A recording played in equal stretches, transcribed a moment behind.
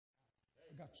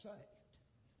got saved.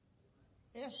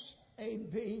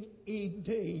 S-A-V-E-D,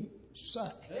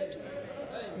 saved,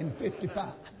 in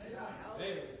 55.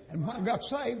 And when I got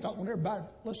saved, I want everybody to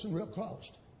listen real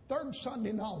close. Third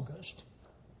Sunday in August,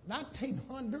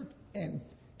 1900, and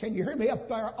can you hear me up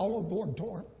there all over the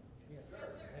auditorium?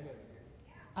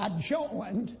 I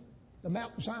joined the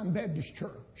Mount Zion Baptist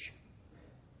Church.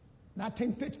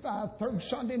 1955, third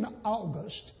Sunday in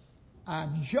August, I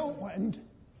joined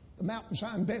the Mount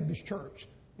Zion Baptist Church.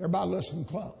 Everybody listen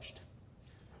close.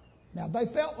 Now, they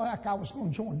felt like I was going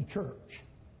to join the church.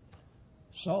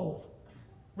 So,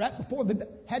 right before they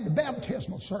had the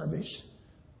baptismal service,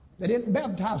 they didn't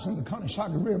baptize in the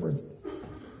Connesaga River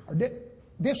or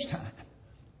this time.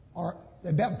 Or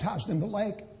they baptized in the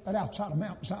lake right outside of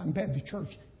Mount Zion Baptist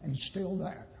Church, and it's still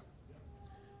there.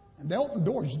 And they opened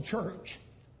the doors of the church,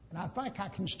 and I think I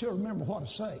can still remember what I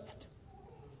said.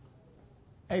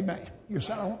 Amen. You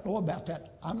said, I don't know about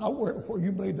that. I'm not aware of whether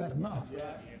you believe that or not.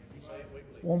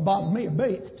 Won't bother me a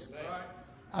bit.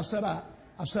 I said, I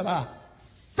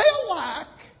feel like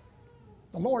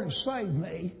the Lord has saved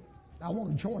me. I want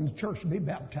to join the church and be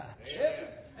baptized.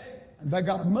 And they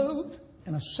got to move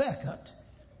in a second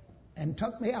and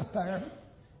took me out there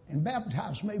and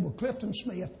baptized me with Clifton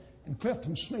Smith. And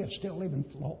Clifton Smith still living in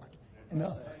Florida and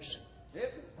others.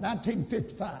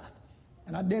 1955.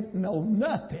 And I didn't know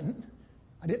nothing.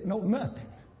 I didn't know nothing.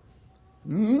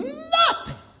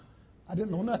 Nothing. I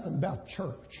didn't know nothing about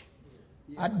church.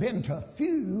 I'd been to a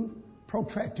few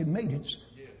protracted meetings.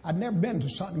 I'd never been to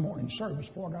Sunday morning service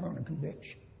before I got under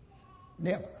conviction.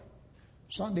 Never.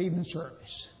 Sunday evening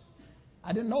service.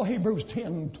 I didn't know Hebrews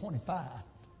 10:25.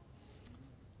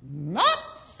 Not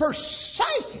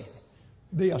forsaking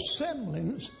the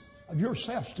assemblings of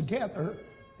yourselves together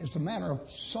as the manner of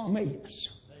some is.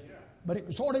 But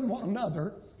exhorting one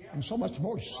another, and so much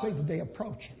more to see the day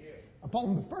approaching.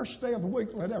 Upon the first day of the week,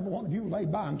 let every one of you lay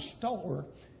by and store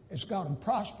as God had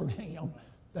prospered him,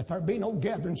 that there be no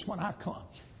gatherings when I come.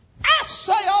 I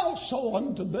say also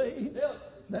unto thee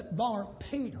that thou art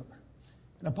Peter,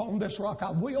 and upon this rock I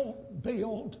will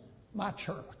build my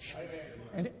church.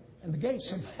 And the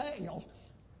gates of hell,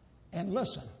 and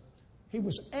listen, he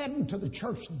was adding to the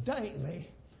church daily,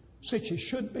 such as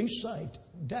should be saved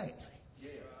daily.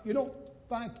 You don't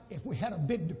think if we had a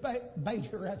big debate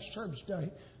here at service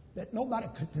day that nobody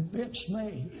could convince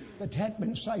me that hadn't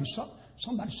been saved,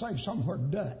 somebody saved somewhere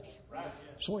today.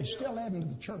 So he's still adding to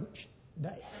the church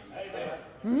daily.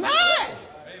 No!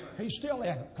 He's still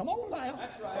adding. Come on now.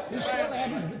 He's still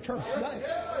adding to the church today.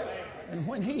 And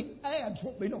when he adds,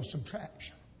 won't be no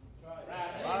subtraction.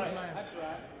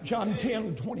 John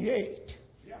 10:28.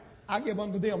 I give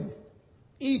unto them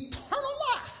eternal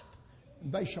life,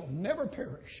 and they shall never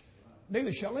perish.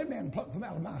 Neither shall any man pluck them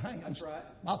out of my hands.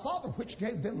 My Father which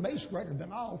gave them me is greater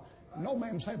than all. No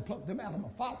man shall pluck them out of my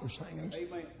Father's hands.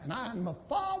 And I and my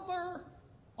Father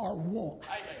are one.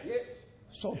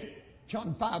 So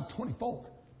John 5:24.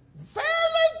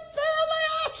 Verily, verily,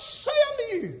 I say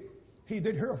unto you, he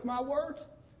that heareth my word,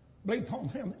 believe on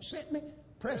him that sent me,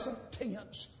 present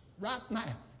tense, right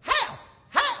now. Have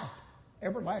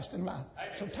everlasting life.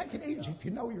 So take it easy if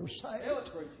you know you're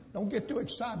saved. Don't get too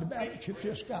excited about it. You've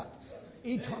just got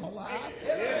eternal life.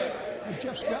 You've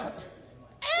just got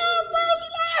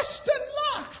everlasting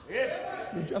life.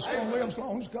 You're just going to live as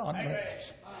long as God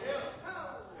lives.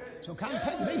 So kind of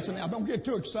take it easy now. Don't get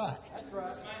too excited.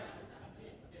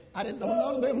 I didn't know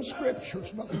none of them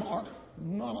scriptures, Brother Mark,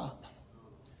 none of them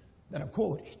that I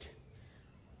quoted.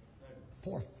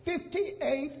 For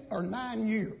 58 or 9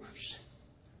 years,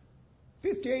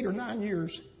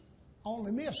 I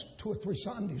only missed 2 or 3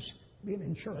 Sundays being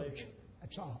in church.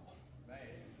 That's all.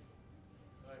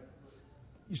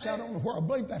 You say, I don't know where I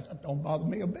believe that. That don't bother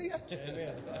me a bit.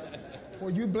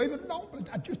 Whether you believe it or don't,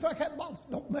 I just think that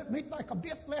don't make me think a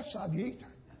bit less of you either.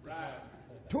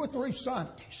 2 or 3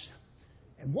 Sundays.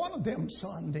 And one of them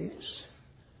Sundays,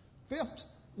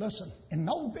 in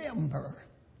November,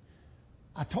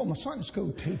 I told my Sunday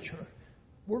school teacher,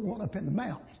 we're going up in the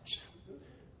mountains.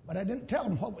 But I didn't tell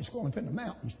him what we was going up in the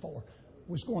mountains for.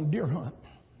 We was going deer hunting.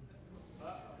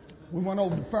 We went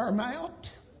over to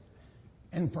Fairmount,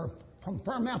 and from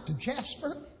Fairmount to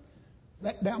Jasper,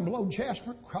 back down below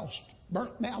Jasper, crossed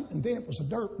Burnt Mountain, and then it was a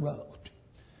dirt road.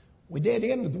 We did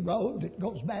into the road that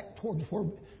goes back towards where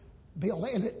Bill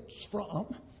Elliott's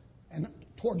from, and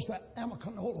towards the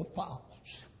Amacanola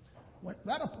Falls. Went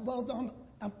right up above the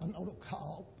Amacanola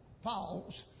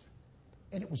Falls,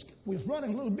 and we was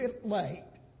running a little bit late,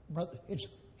 but it's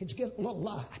getting a little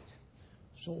light.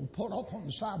 So we pulled off on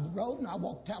the side of the road, and I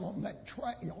walked out on that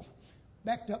trail,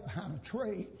 backed up behind a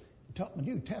tree, took my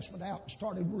New Testament out and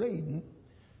started reading.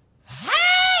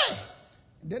 Hallelujah!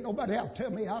 nobody out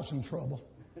tell me I was in trouble.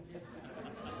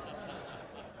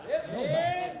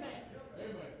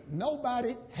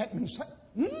 Nobody had been saying,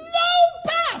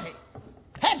 nobody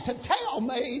had to tell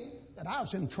me that I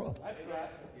was in trouble.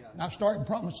 And I started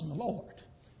promising the Lord,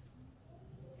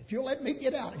 if you'll let me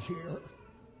get out of here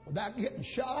without getting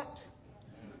shot,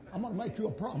 I'm going to make you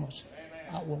a promise.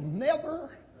 I will never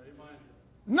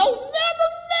be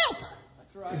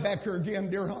back here again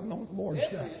deer hunting on the Lord's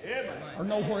Day. Or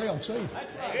nowhere else either.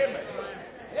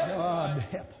 God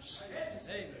help us.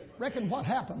 Reckon what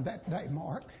happened that day,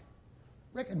 Mark.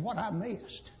 Reckon what I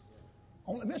missed.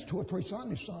 Only missed 2 or 3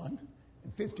 Sundays, son.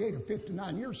 In 58 or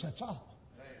 59 years, that's all.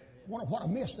 Wonder what I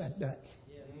missed that day.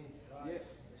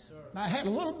 Now, I had a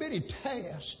little bitty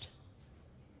test.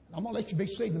 I'm going to let you be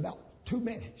seated in about 2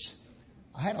 minutes.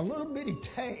 I had a little bitty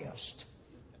test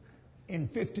in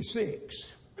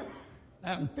 56.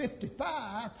 Now, in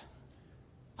 55,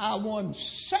 I won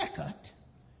second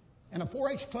in a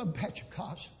 4-H club patch of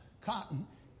cotton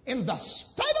in the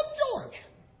state of Georgia.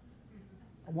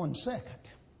 I won second.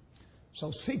 So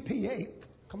CPA,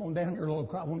 come on down here, little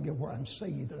crowd. I want to get where I can see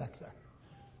you back there.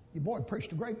 Your boy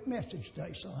preached a great message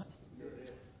today, son.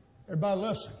 Everybody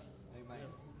listen.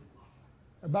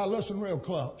 Everybody listen real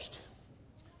close.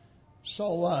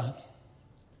 So, I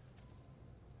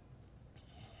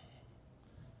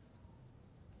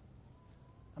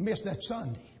missed that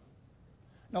Sunday.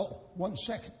 No, 1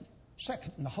 second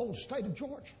in the whole state of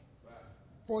Georgia.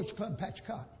 4-H club patch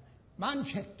cotton. Mine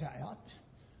checked out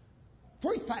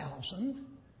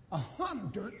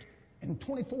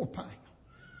 3,124 pounds.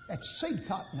 That's seed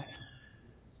cotton now.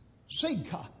 Seed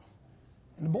cotton.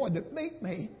 And the boy that beat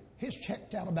me, his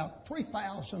checked out about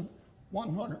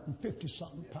 3,150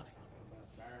 something pounds.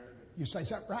 You say, is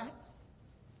that right?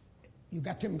 You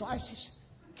got them glasses?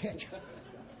 Catch them.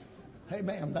 Hey,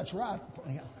 ma'am, that's right.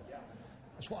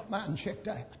 That's what mine checked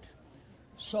out.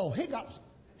 So he got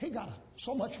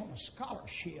so much on a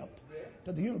scholarship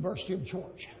to the University of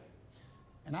Georgia.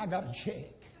 And I got a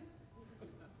check.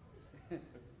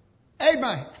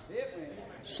 Amen.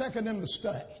 Second in the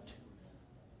state.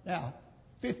 Now,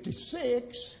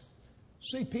 56,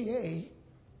 CPA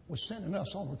was sending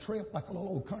us on a trip like a little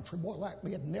old country boy like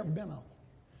me had never been on.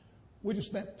 We just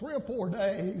spent 3 or 4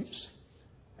 days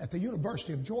at the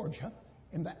University of Georgia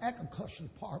in the agriculture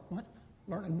department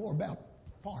learning more about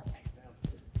farming.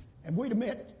 And we'd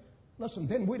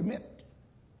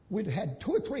had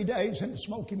 2 or 3 days in the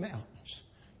Smoky Mountains.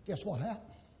 Guess what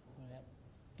happened?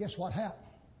 Guess what happened?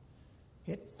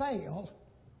 It failed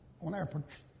on our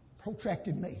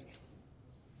protracted meeting.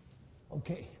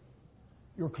 Okay,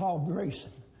 you're Claude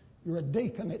Grayson. You're a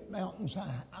deacon at Mountain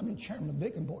Zion. I'm in chairman of the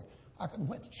deacon board. I could have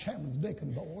went to chairman of the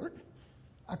deacon board.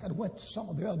 I could have went to some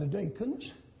of the other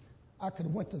deacons. I could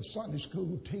have went to the Sunday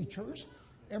school teachers.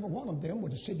 Every one of them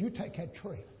would have said, you take that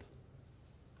trip.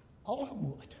 All of them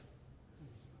would.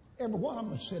 Every one of them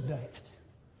would have said that.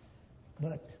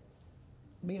 But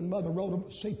me and Mother wrote a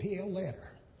CPL letter.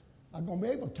 I'm going to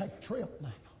be able to take the trip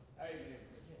now.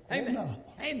 Amen. Oh, no.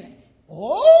 Amen.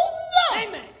 Oh, no.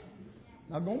 Amen.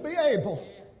 Not going to be able.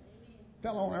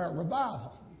 Fell on our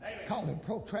revival. Called it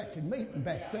protracted meeting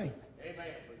back then.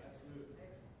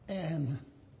 And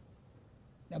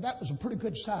now that was a pretty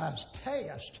good sized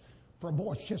test for a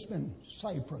boy that's just been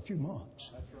saved for a few months.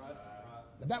 That's right.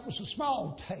 But that was a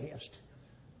small test.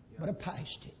 But I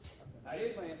passed it.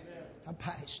 I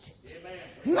passed it.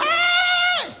 No!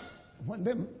 When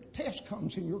them test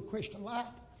comes in your Christian life,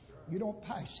 you don't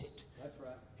pass it. That's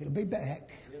right. It'll be back.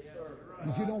 Yes, sir.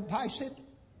 And if you don't pass it,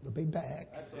 it'll be back.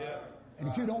 And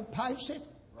if you don't pass it,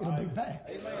 it'll be back.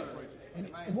 And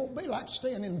it won't be like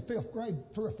staying in the 5th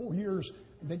grade 3 or 4 years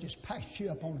and they just pass you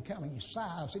up on account of your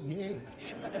size and your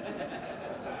age.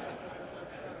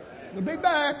 It'll be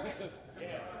back.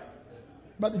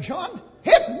 Brother John,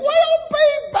 it will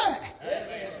be back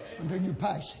until you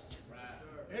pass it.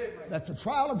 That the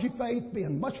trial of your faith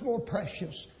being much more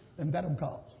precious than that of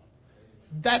gold,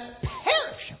 that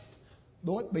perisheth,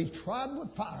 though it be tried with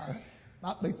fire,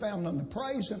 might be found unto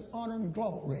praise and honor and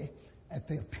glory at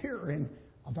the appearing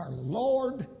of our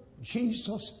Lord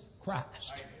Jesus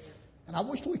Christ. And I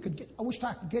wish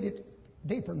I could get it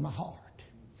deeper in my heart.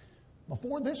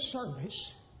 Before this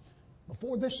service,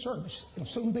 it'll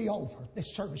soon be over.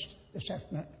 This service this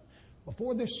afternoon.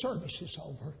 Before this service is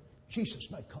over,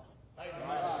 Jesus may come.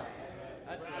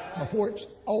 Before it's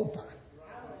over.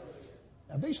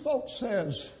 Now these folks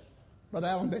says, Brother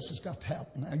Allen, this has got to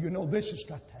happen. Now you know this has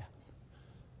got to happen.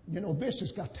 You know this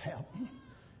has got to happen.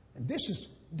 And this has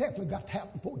definitely got to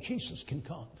happen before Jesus can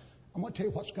come. I'm going to tell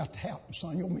you what's got to happen,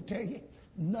 son. You want me to tell you?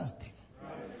 Nothing.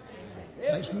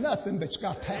 There's nothing that's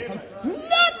got to happen.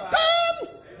 Nothing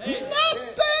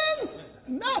Nothing.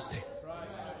 Nothing.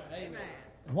 Amen.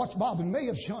 And what's bothering me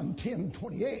is John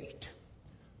 10:28.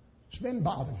 It's been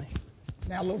bothering me.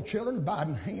 Now, little children, abide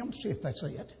in Him, see if that's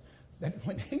it, that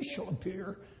when He shall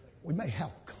appear, we may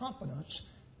have confidence,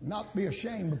 not be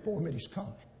ashamed before Him at His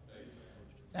coming.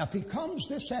 Now, if He comes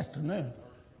this afternoon,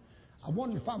 I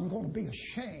wonder if I'm going to be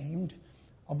ashamed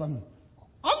of an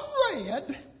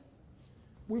unread.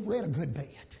 We've read a good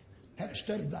bit. Haven't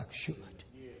studied like I should.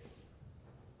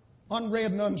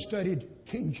 Unread and unstudied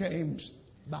King James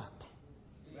Bible.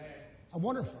 I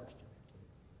wonder if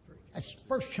that's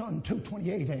 1 John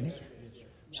 2:28, ain't it?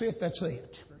 See if that's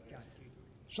it.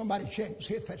 Somebody check,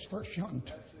 see if that's 1 John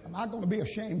 2. Am I going to be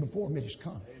ashamed before Him at His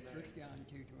coming?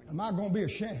 Am I going to be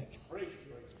ashamed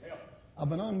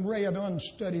of an unread,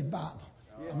 unstudied Bible?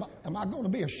 Am I going to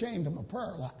be ashamed of my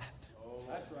prayer life?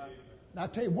 That's right. Now, I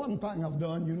tell you one thing I've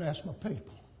done, you can ask my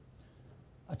people.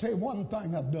 I tell you one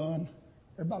thing I've done,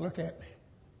 everybody look at me.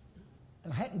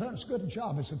 And I hadn't done as good a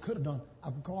job as I could have done.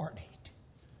 I've guarded.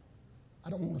 I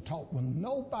don't want to talk with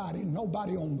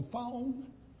nobody on the phone.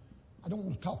 I don't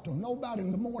want to talk to nobody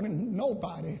in the morning,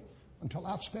 nobody, until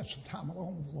I've spent some time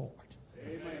alone with the Lord.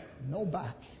 Amen.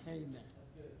 Nobody. Amen.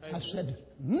 I said,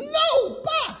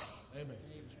 nobody. Amen.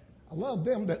 I love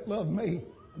them that love me,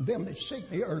 and them that seek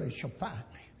me early shall find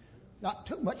me. Not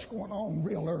too much going on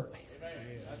real early.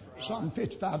 Psalm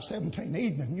 55:17,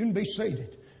 evening, you can be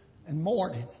seated, and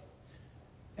morning.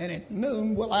 And at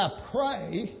noon will I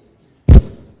pray,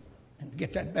 and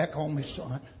get that back on me,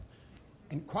 son,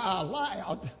 and cry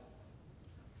aloud.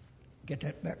 Get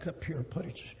that back up here, put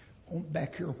it on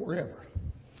back here, wherever.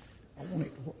 I want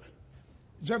it to.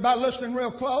 Is everybody listening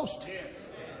real close? Yeah.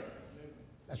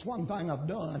 That's one thing I've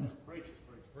done.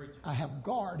 I have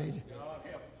guarded.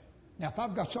 Now, if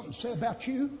I've got something to say about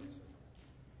you,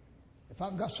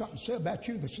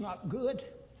 that's not good,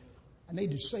 I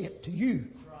need to say it to you.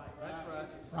 That's right.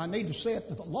 Or I need to say it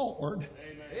to the Lord.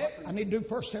 Amen. I need to do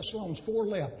 1 Thessalonians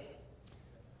 4:11.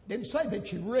 Didn't say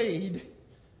that you read.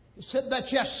 It said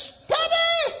that you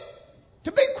study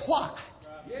to be quiet.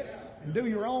 Yes. And do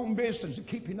your own business and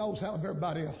keep your nose out of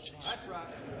everybody else's. That's right.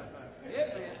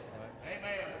 Amen.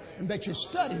 And that you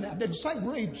study. Now, it didn't say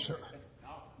read, sir.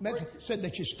 It said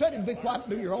that you study to be quiet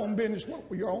and do your own business, work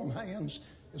with your own hands,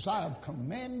 as I have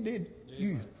commanded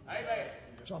you. Amen.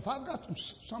 So if I've got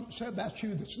something to say about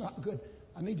you that's not good,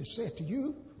 I need to say it to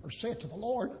you or say it to the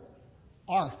Lord.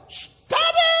 Or study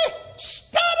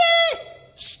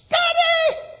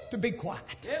to be quiet.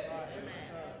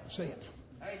 See it.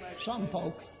 Some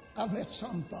folk, I've met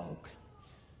some folk,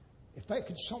 if they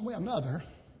could some way or another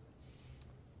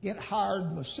get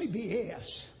hired with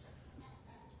CBS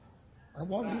or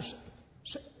one of these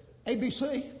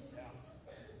ABC,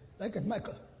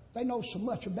 they know so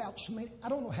much about so many. I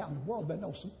don't know how in the world they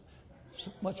know so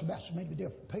much about so many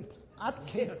different people. I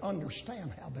can't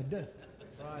understand how they do it.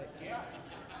 Right.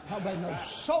 How they know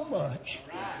so much.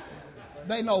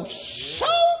 They know so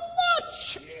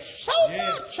much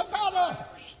about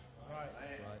others.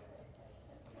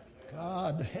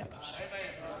 God help us.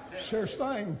 Serious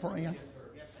thing, friend.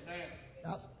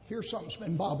 Now, here's something that's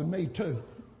been bothering me too.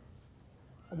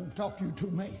 I want to talk to you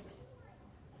two men.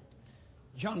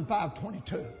 John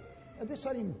 5:22. Now, this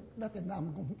ain't even nothing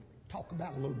I'm going to talk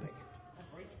about a little bit.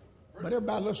 But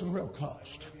everybody listen real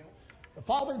close. The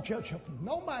Father judgeth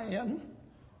no man,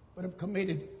 but have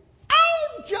committed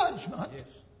all judgment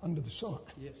unto the Son.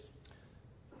 Yes.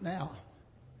 Now,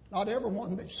 not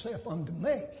everyone that saith unto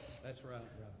me, That's right.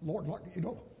 Lord, you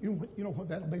know when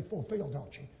that'll be fulfilled,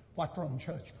 don't you? White throne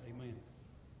judgment. Amen.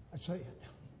 That's it.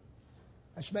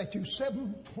 That's Matthew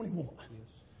 7:21. Yes.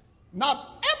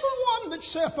 Not everyone that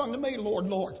saith unto me, Lord,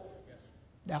 Lord.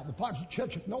 Now, the Father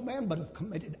judgeth no man, but have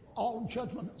committed all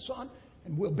judgment of the Son,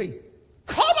 and will be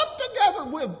caught up together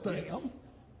with them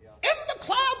in the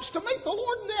clouds to meet the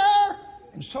Lord in the air,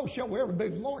 and so shall we ever be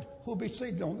with the Lord, who will be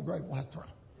seated on the great white throne.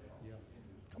 Yeah.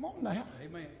 Come on now.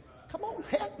 Amen. Come on,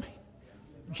 help me.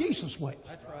 Jesus will.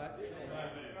 That's right.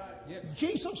 Yes.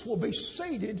 Jesus will be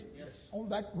seated on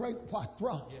that great white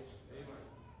throne. Yes.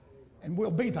 And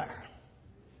we'll be there.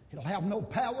 He'll have no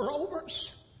power over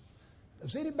us.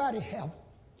 Does anybody have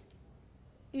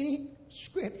any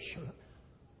scripture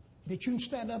that you can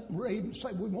stand up and read and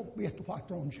say we won't be at the white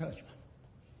throne judgment?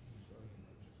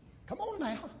 Come on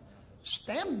now.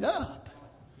 Stand up.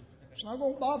 It's not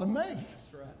going to bother me.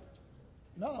 That's right.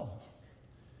 No.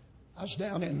 I was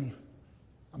down in,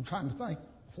 I'm trying to think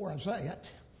before I say it,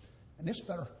 and this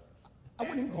better, I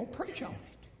wasn't even going to preach on it.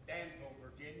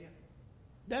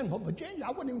 Danville, Virginia,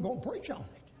 I wasn't even going to preach on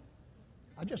it.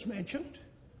 I just mentioned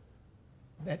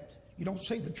that You don't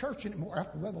see the church anymore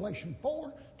after Revelation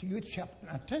 4 till you get to chapter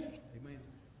 19. Amen.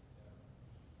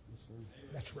 Yes, sir.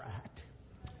 That's right.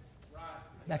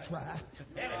 That's right.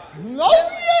 No,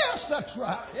 yes, that's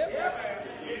right.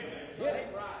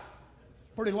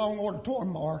 Pretty long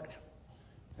auditorium, Mark.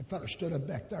 That fellow stood up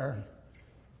back there and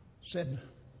said,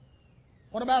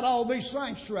 what about all these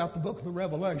saints throughout the book of the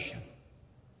Revelation?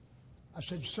 I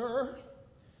said, sir,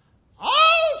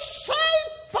 all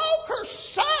saved folk are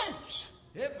saints.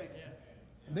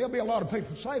 And there'll be a lot of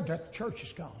people saved after the church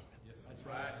is gone. That's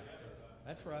right.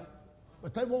 That's right.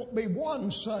 But there won't be one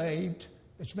saved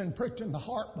that's been pricked in the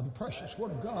heart by the precious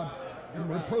Word of God and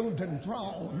reproved and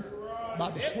drawn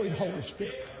by the sweet Holy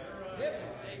Spirit.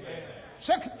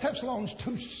 2 Thessalonians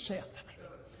 2:7.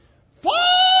 For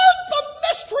the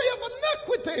mystery of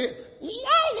iniquity,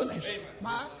 lawlessness,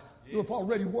 Mike, doeth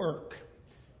already work.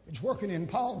 It's working in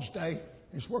Paul's day.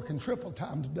 It's working triple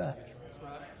time today.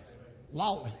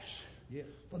 Lawlessness. Yes.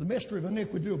 For the mystery of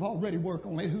iniquity doeth already work,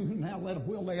 only who now letteth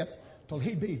will let till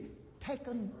he be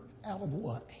taken out of the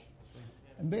way.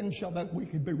 And then shall that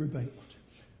wicked be revealed,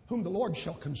 whom the Lord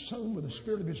shall consume with the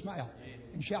spirit of his mouth,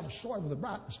 and shall destroy with the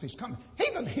brightness of his coming.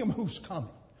 Even him who's coming.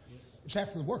 It's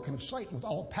after the working of Satan with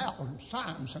all power and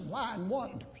signs and lying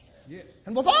wonders. Yes.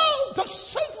 And with all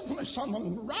deceitfulness and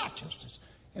unrighteousness,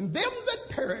 and them that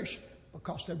perish,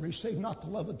 because they receive not the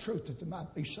love of truth that they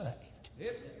might be saved.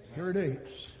 Yes. Here it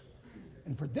is.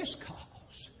 And for this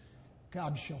cause,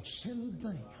 God shall send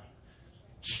them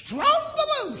strong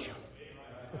delusion,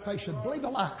 that they should believe a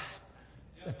lie,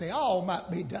 that they all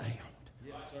might be damned.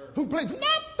 Yes, sir. Who believed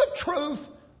not the truth,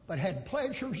 but had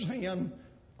pleasures in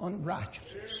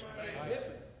unrighteousness.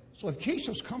 So if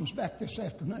Jesus comes back this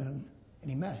afternoon,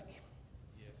 and he may,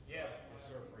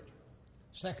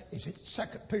 is it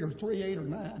 2 Peter 3:8 or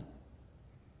 9?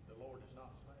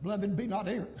 Beloved, be not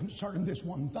ignorant concerning this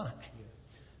one thing,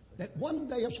 that one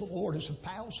day as the Lord is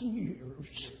 1,000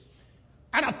 years,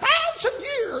 and 1,000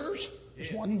 years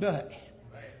is one day.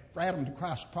 For Adam to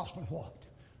Christ, approximately what?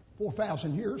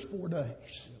 4,000 years, 4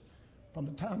 days. From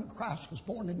the time Christ was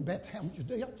born in Bethlehem,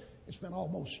 Judea, it's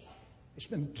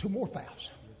been 2 more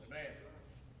thousand.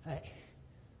 Hey,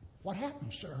 what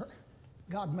happened, sir?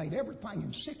 God made everything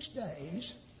in 6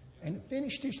 days and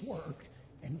finished his work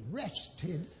and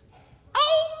rested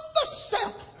on the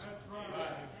 7th.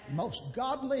 Most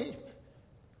godly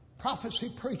prophecy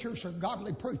preachers or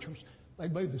godly preachers, they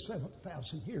believe the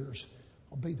 7,000 years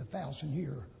will be the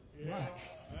 1,000-year reign.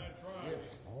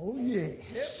 Oh,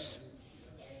 yes.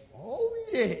 Oh,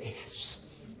 yes.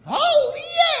 Oh,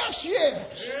 yes,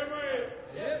 yes.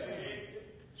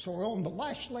 So we're on the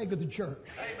last leg of the journey.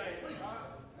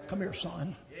 Come here,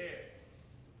 son.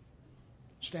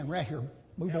 Stand right here.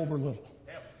 Move over a little.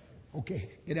 Okay,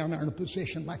 get down there in a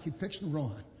position like you're fixing to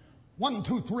run. 1,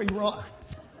 2, 3, run.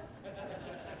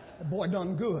 The boy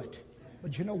done good.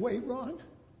 But you know where he run?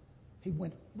 He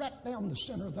went right down the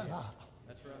center of that aisle.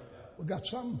 That's right. We've got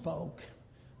some folk,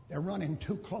 they're running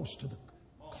too close to the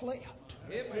cleft.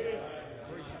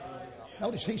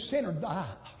 Notice he centered the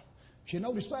aisle. Did you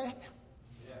notice that?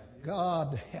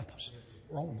 God help us.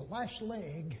 We're on the last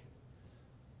leg.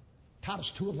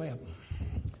 Titus 2:11.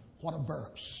 What a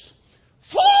verse.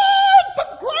 For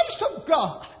the grace of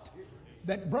God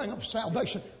that bringeth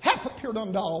salvation hath appeared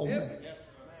unto all men.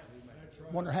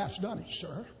 Wonder how it's done it,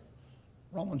 sir.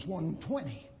 Romans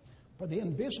 1:20. For the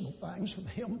invisible things of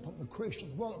him from the creation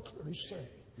of the world clearly said.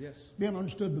 Yes. Being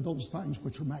understood with those things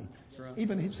which were made. Right.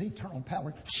 Even his eternal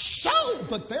power. So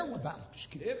that they're without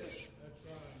excuse. Yes.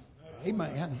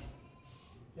 Amen.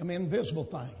 Them invisible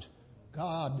things.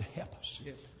 God help us.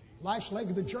 Yes. Last leg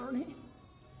of the journey.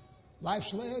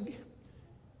 Last leg.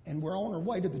 And we're on our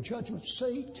way to the judgment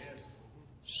seat.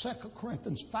 2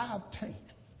 Corinthians 5:10.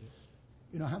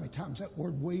 You know how many times that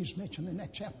word "we" is mentioned in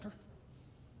that chapter?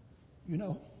 You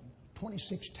know,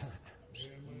 26 times.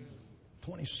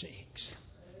 26.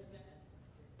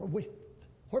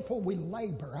 Wherefore we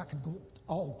labor. I could go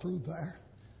all through there.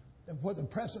 That whether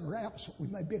present or absent, we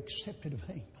may be accepted of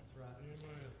him.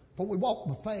 For we walk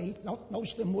by faith.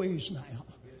 Notice them ways now.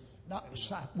 Not by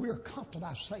sight. We are confident,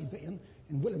 I say then,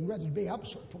 and willing rather to be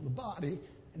absent from the body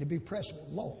and to be present with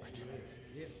the Lord.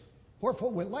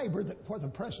 Wherefore we labor that whether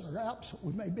present or absent,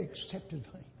 we may be accepted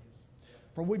of him.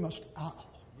 For we must. I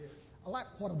like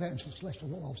what Evangelist Lester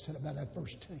Roloff said about that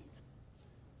verse 10.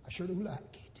 I sure do like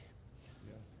it.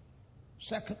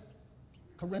 2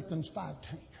 Corinthians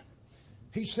 5:10.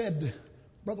 He said,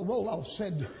 Brother Roloff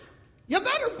said, you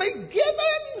better be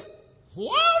giving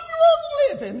while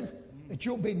you're living that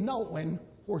you'll be knowing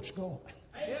where it's going.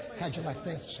 How'd you like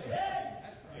that, sir?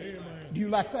 Do you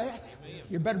like that?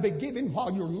 You better be giving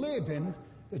while you're living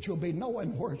that you'll be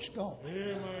knowing where it's going.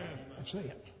 Amen. That's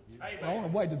it. We're on our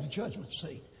way to the judgment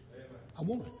seat. I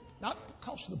want to, not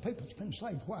because of the people that's been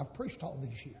saved where I've preached all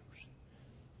these years.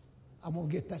 I want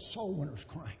to get that soul winner's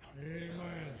crown. Amen.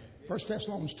 1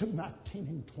 Thessalonians 2:19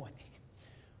 and 20.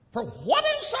 For what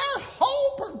is our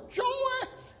hope or joy,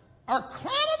 our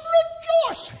crown of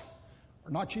rejoicing?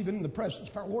 Or not even in the presence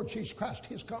of our Lord Jesus Christ,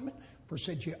 His coming? For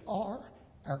said ye are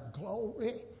our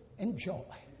glory and joy.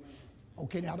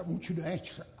 Okay, now I don't want you to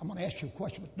answer. I'm going to ask you a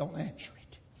question, but don't answer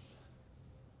it.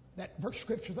 That verse of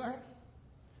scripture there,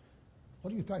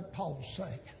 what do you think Paul was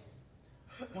saying?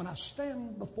 When I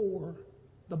stand before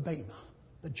the bema,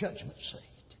 the judgment seat,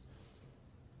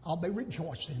 I'll be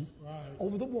rejoicing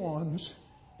over the ones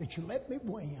that you let me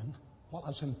win while I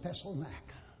was in Thessalonica.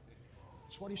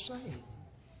 That's what he's saying.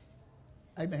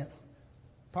 Amen.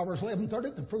 Proverbs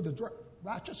 11:30, the fruit of the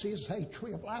righteous is a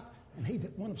tree of life, and he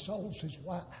that winneth souls is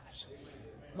wise.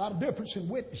 A lot of difference in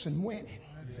witnessing and winning.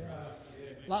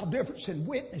 A lot of difference in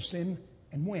witnessing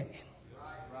and winning.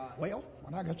 Well,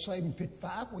 when I got saved in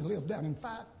 55, we lived down in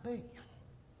 5B.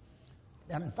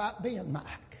 Down in 5B in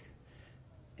Mike.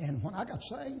 And when I got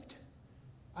saved,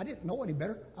 I didn't know any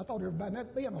better. I thought everybody in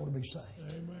that bin ought to be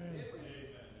saved. Amen.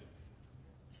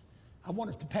 I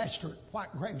wonder if the pastor at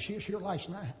White Grange, he was here last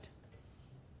night.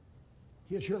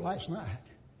 He was here last night.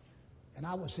 And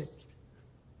I was at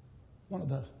one of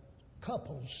the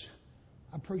couples.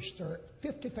 I preached their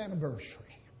 50th anniversary.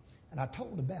 And I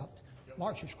told about the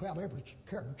largest crowd ever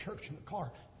carried a church in a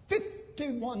car.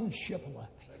 51 Chevrolet.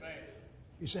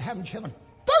 He said, haven't you had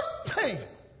 13?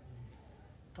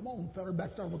 Come on, fella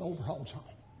back there with overalls on.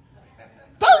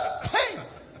 13!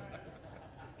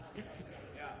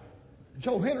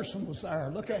 Joe Henderson was there.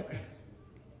 Look at me.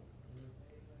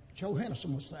 Joe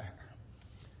Henderson was there.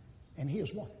 And he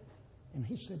was one. And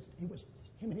he said him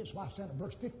and his wife's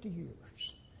anniversary 50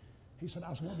 years. He said, I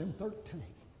was one of them 13.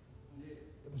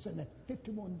 It was in that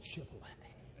 51 Chevrolet.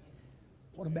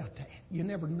 What about that? You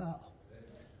never know.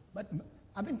 But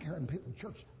I've been carrying people to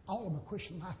church all of my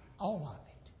Christian life, all of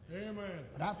it. Amen.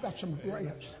 But I've got some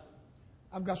regrets.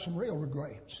 I've got some real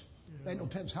regrets. They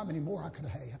don't tell us how many more I could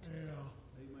have had. Yeah.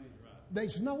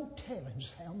 There's no telling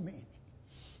how many.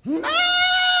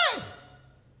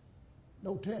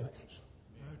 No tellings.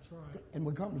 That's right. And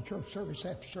we come to church service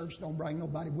after service, don't bring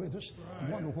nobody with us,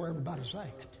 and wonder where everybody's at.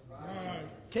 Right.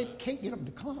 Can't get them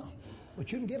to come,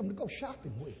 but you can get them to go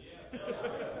shopping with you.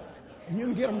 And you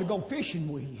can get them to go fishing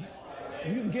with you.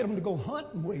 And you can get them to go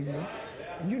hunting with you.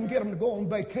 And you can get them to go on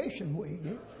vacation with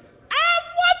you. I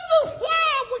wonder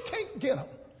why we can't get them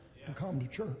to come to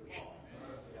church.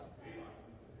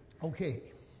 Okay.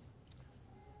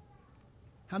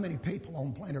 How many people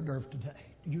on planet Earth today?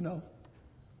 Do you know?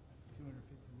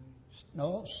 250 million.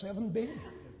 No, 7 billion.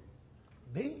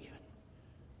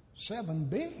 7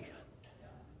 billion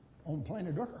on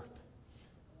planet Earth.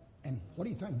 And what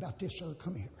do you think about this, sir?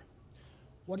 Come here.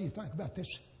 What do you think about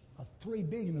this? 3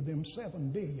 billion of them 7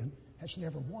 billion has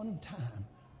never one time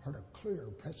heard a clear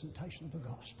presentation of the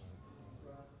gospel.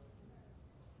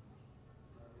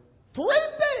 3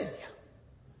 billion.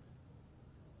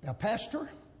 Now, Pastor,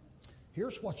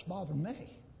 here's what's bothering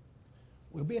me.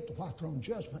 We'll be at the white throne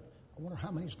judgment. I wonder how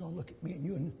many's going to look at me and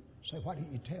you and say, why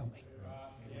didn't you tell me?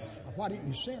 Or why didn't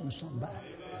you send somebody?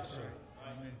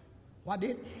 Why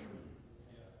didn't you?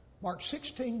 Mark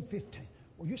 16:15.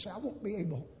 Well, you say, I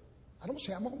don't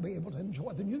say I won't be able to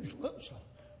enjoy the New Jerusalem.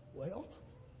 Well,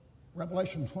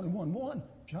 Revelation 21:1,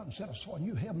 John said, I saw a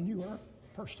new heaven, new earth.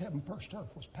 First heaven, first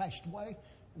earth was passed away,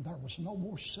 and there was no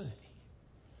more sea.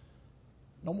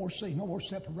 No more sea, no more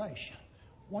separation.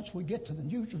 Once we get to the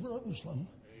New Jerusalem,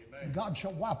 God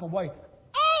shall wipe away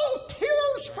all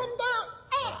tears from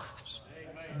their eyes.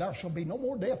 There shall be no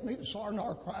more death, neither sorrow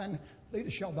nor crying,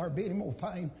 neither shall there be any more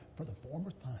pain, for the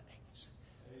former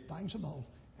things of old.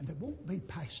 And they won't be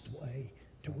passed away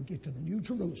till we get to the New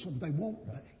Jerusalem. They won't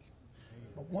be.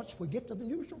 But once we get to the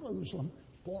New Jerusalem,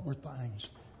 former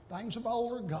things of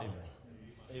old are gone.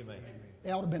 Amen.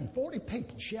 There ought to have been 40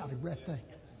 people shouted right there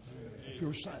if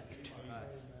you're saved.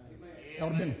 There ought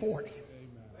to have been 40.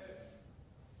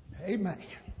 Amen.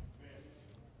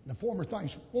 And the former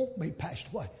things won't be passed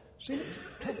away. See, it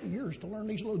took me years to learn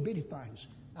these little bitty things.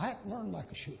 I haven't learned like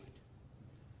I should.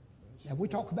 Now, we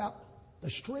talk about the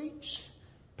streets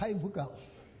paved with gold.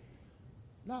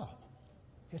 No,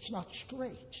 it's not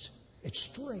streets. It's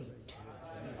street.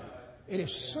 It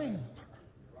is singular.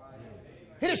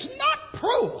 It is not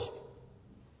plural.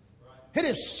 It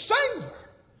is singular.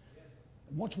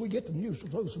 And once we get to New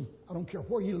Jerusalem, I don't care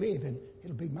where you live in,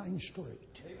 it'll be Main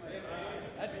Street.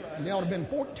 That's right. And there ought to have been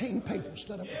 14 people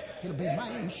stood up. It'll be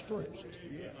Main Street.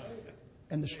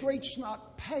 And the street's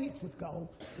not paved with gold,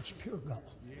 it's pure gold.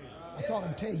 I thought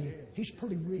I'd tell you, he's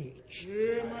pretty rich.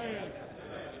 Amen.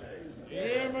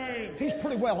 Amen. He's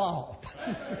pretty well off.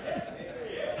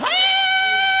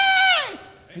 Hey!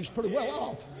 He's pretty well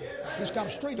off. He's got a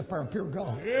street up there of pure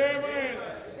gold. Amen.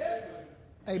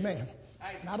 Amen.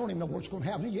 Now, I don't even know what's going to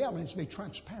happen. Yeah, it needs to be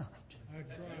transparent.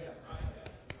 That's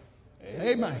right.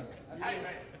 Amen.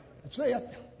 That's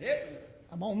it.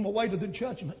 I'm on my way to the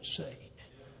judgment seat.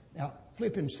 Now,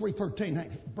 Philippians 3:13, ain't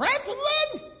it? Brethren,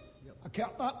 I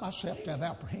count not myself to have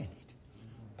apprehended.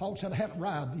 Paul said I haven't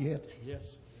arrived yet.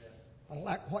 Yes. I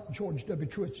like what George W.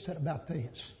 Truett said about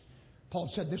this. Paul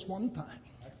said this one thing.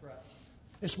 That's right.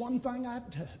 This one thing I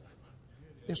do.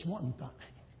 This one thing.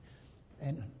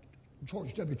 And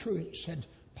George W. Truett said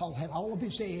Paul had all of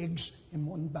his eggs in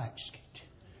one basket.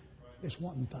 This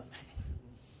one thing.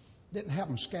 Didn't have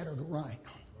them scattered around.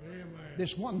 Amen.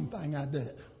 This one thing I do.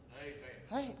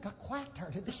 Hey, it got quiet there.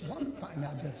 This one thing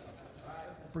I do.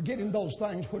 Forgetting those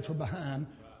things which are behind,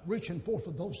 reaching forth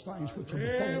of those things which are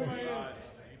before. Amen.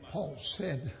 Paul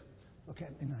said, look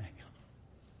at me now.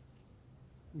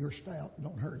 You're stout,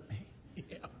 don't hurt me. He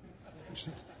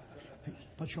said, hey,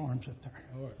 put your arms up there.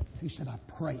 All right. He said, I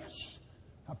press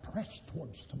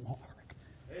towards the mark.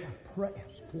 I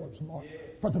press towards the mark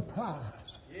for the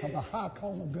prize of the high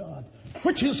call of God,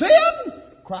 which is in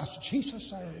Christ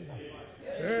Jesus our Lord.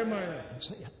 Amen. That's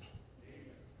it.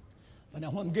 But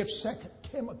now when we get 2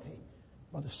 Timothy,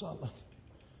 Brother Sutherland,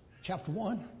 chapter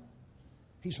 1,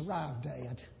 he's arrived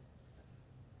at.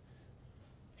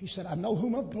 He said, I know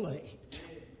whom I've believed.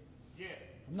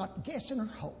 I'm not guessing or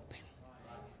hoping.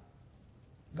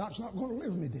 God's not going to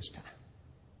deliver me this time.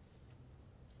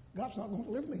 God's not going to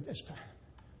deliver me this time.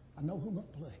 I know whom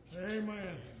I've believed.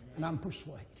 Amen. And I'm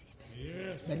persuaded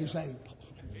Yes. that He's able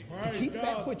to Praise keep God.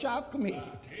 that which I've committed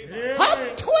Amen.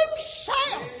 up to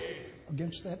Himself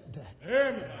against that day.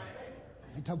 Amen.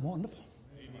 Ain't that wonderful?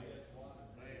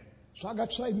 So I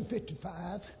got saved in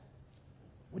 55.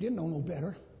 We didn't know no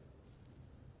better.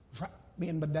 Me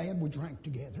and my dad, we drank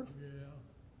together, Yeah.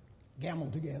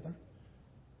 gambled together,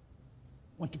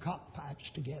 went to cockfights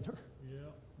together. Yeah.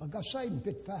 But I got saved in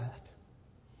 55.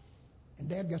 And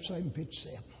Dad got saved in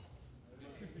 57.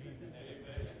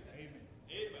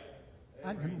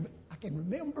 I can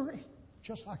remember it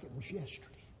just like it was yesterday.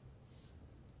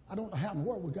 I don't know how in the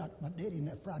world we got my daddy in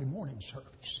that Friday morning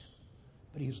service,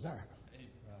 but he was there.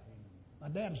 My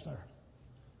dad was there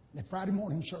in that Friday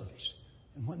morning service.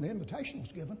 And when the invitation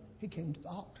was given, he came to the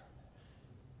altar.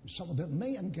 And some of the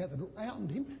men gathered around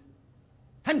him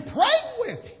and prayed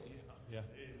with him. Yeah.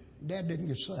 Dad didn't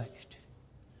get saved.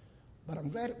 But I'm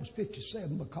glad it was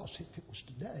 57, because if it was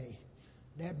today,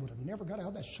 Dad would have never got out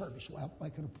of that service without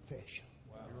making a profession.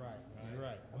 You're right. You're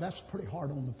right. Now, that's pretty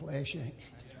hard on the flesh, ain't it?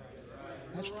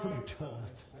 That's pretty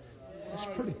tough. That's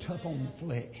pretty tough on the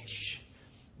flesh.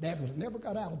 Dad would have never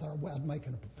got out of there without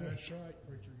making a That's profession. right,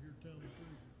 preacher. You're telling the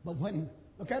truth. But when,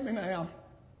 look at me now,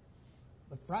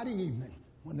 but Friday evening,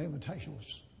 when the invitation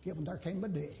was given, there came my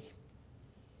daddy.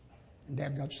 And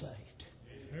Dad got saved.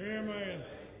 Amen.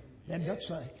 Dad got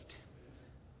saved.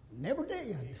 Never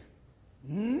did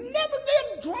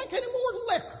drink any more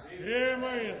liquor.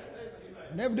 Amen.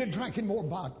 Never did drink any more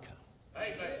vodka.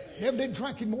 Never did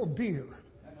drink any more beer.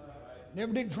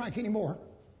 Never did drink any more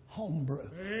homebrew.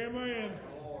 Amen.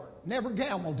 Never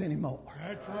gambled anymore.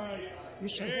 That's right. You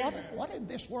say, what did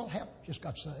this world have? Just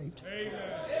got saved.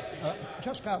 Amen.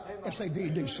 Just got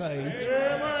SAVD saved.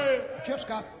 Amen. Just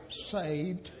got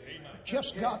saved.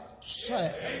 Just got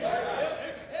saved.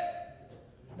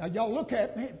 Now, y'all look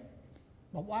at me.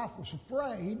 My wife was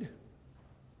afraid.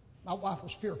 My wife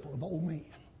was fearful of old men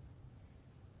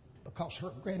because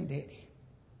her granddaddy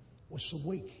was so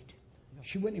wicked.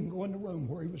 She wouldn't even go in the room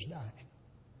where he was dying.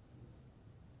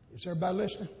 Is everybody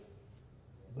listening?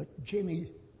 But Jimmy,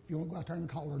 if you want to go out there and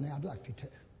call her now, I'd like you to.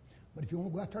 But if you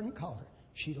want to go out there and call her,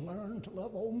 she'd learned to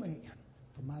love old men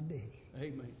from my daddy.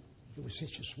 Amen. He was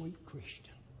such a sweet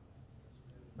Christian.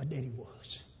 My daddy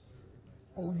was.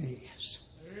 Oh, yes.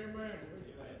 Amen.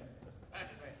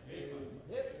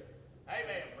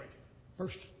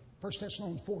 First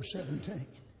Thessalonians 4:17.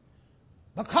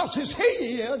 Because as he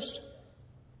is,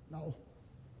 no,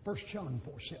 1 John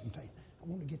 4:17. I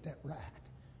want to get that right.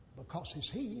 Because as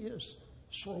he is,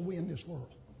 so are we in this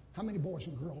world. How many boys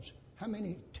and girls? How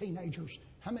many teenagers?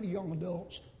 How many young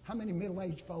adults? How many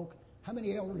middle-aged folk? How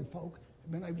many elderly folk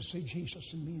have been able to see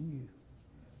Jesus in me and you?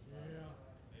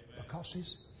 Yeah. Because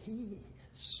as he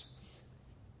is,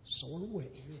 so are we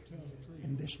You're telling the truth.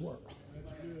 in this world.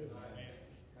 That's good.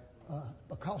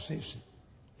 Because as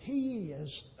he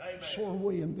is, so are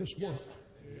we in this world.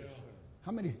 Yeah.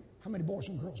 How many How many boys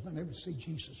and girls been able to see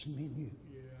Jesus in me and you?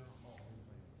 Yeah.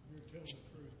 You're telling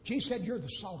the truth. Jesus said, you're the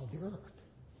salt of the earth.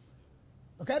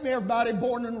 Look at me, everybody,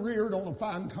 born and reared on a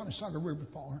fine Connoisseur River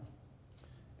farm.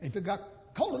 And if it got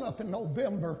cold enough in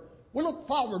November, we look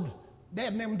forward,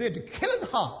 Dad and them did, to killing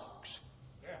hogs.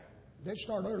 Yeah. They'd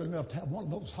start early enough to have one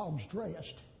of those hogs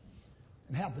dressed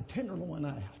and have the tenderloin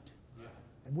out. Yeah.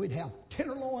 And we'd have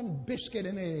tenderloin, biscuit,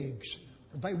 and eggs.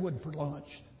 They would for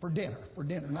lunch, for dinner,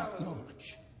 not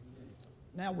lunch.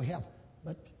 Now we have,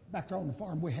 but back there on the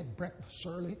farm, we had breakfast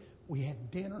early. We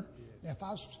had dinner. Now, if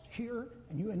I was here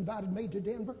and you invited me to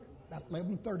Denver, about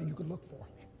 11:30 you could look for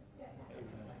me.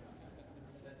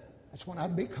 That's when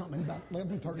I'd be coming, about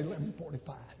 11:30,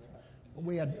 11:45. But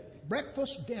we had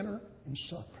breakfast, dinner, and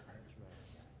supper.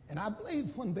 And I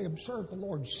believe when they observed the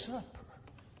Lord's Supper,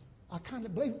 I kind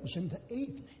of believe it was in the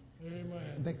evening. Amen.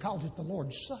 And they called it the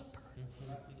Lord's Supper.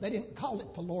 They didn't call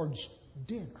it the Lord's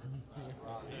dinner.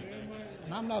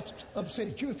 And I'm not upset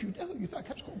at you if you do. You think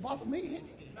that's going to bother me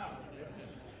any?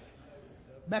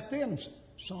 Back then,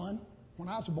 son, when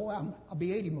I was a boy, I'll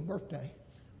be 80 my birthday,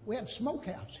 we had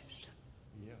smokehouses.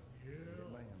 Yeah.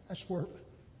 That's where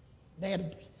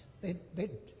they'd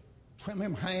trim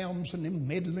them hams and them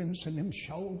middlings and them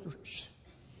shoulders.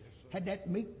 Had that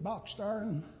meat box there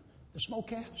in the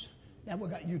smokehouse. Now we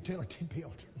got utility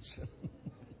buildings.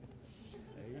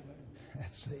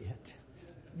 That's it.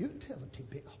 Utility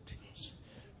buildings.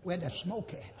 We had that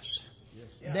smokehouse.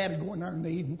 Dad would go in there in the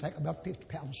evening, take about 50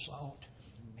 pounds of salt.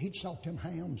 He'd salt them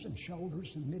hams and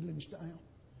shoulders and middlings down.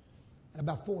 And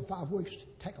about 4 or 5 weeks,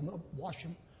 take them up, wash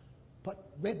them, put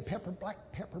red pepper,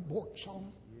 black pepper, borks on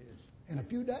them. In a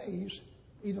few days,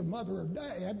 either mother or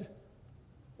dad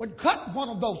would cut one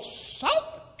of those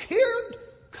salt-cured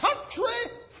country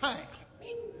hams.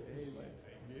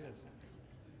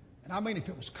 And I mean, if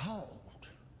it was cold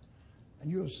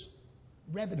and you was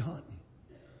rabbit hunting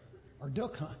or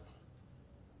duck hunting,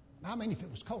 and I mean, if it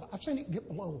was cold, I've seen it get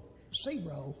below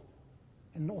 0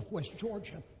 in northwest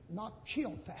Georgia, not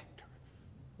chill factor.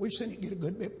 We've seen it get a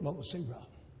good bit below 0.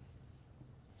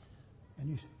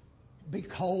 And you'd be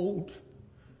cold,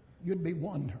 you'd be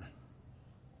wondering,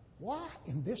 why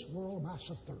in this world am I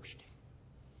so thirsty?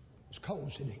 As cold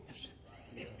as it is.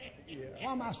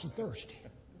 Why am I so thirsty?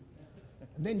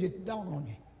 And then it dawned on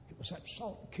you, it was that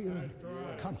salt-cured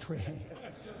country ham.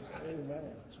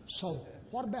 So,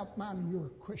 what about mine and your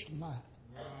Christian life?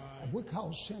 Have we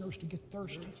caused sinners to get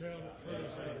thirsty?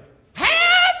 Have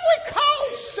we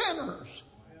caused sinners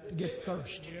to get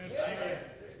thirsty?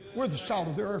 We're the salt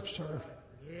of the earth, sir.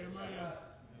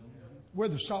 We're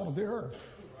the salt of the earth.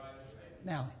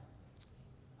 Now,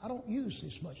 I don't use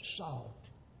as much salt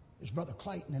as Brother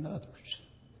Clayton and others.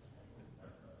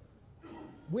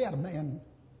 We had a man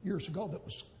years ago that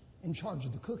was in charge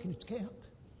of the cooking at camp.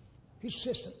 He's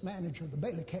assistant manager of the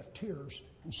Bailey Cafeterias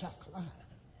in South Carolina.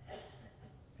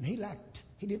 And he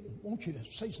didn't want you to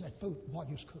season that food while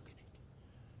you was cooking it.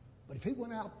 But if he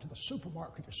went out to the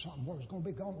supermarket or somewhere, it was going to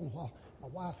be gone a little while, my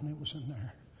wife and him was in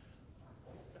there.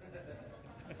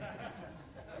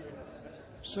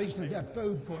 Seasoning that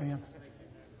food for him.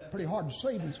 Pretty hard to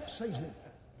season it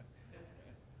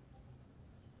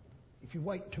if you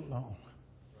wait too long.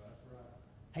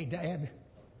 Hey, Dad,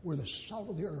 we're the salt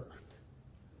of the earth.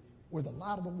 We're the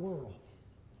light of the world.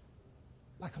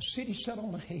 Like a city set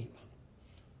on a hill.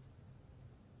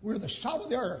 We're the salt of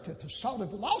the earth. If the salt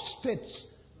have lost its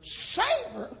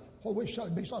savor, well, we shall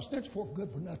be lost henceforth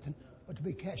good for nothing but to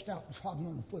be cast out and trodden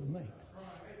on the foot of men.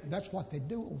 And that's what they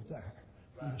do over there.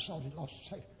 When the salt had lost its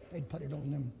savor, they'd put it on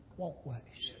them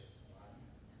walkways.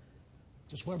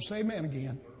 Just well say amen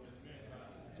again.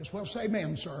 Just well say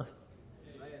amen, sir.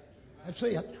 That's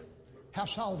it. How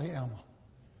salty am I?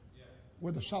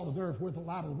 We're the salt of the earth. We're the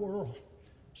light of the world.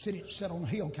 City set on a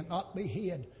hill cannot be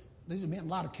hid. These men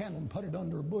light a candle and put it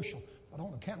under a bushel. But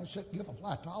on a candlestick giveth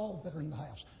light to all that are in the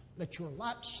house. Let your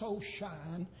light so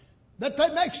shine that they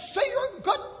may see your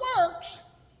good works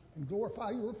and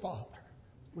glorify your Father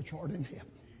which art in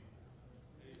heaven.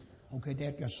 Okay,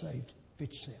 Dad got saved.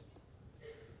 57.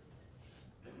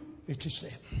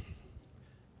 57.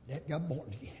 Dad got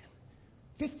born again.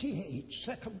 58,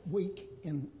 second week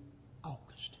in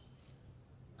August.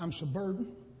 I'm so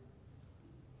burdened.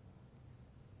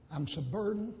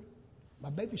 My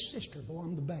baby sister, though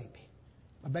I'm the baby,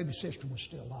 my baby sister was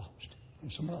still lost,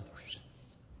 and some others.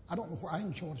 I don't know where I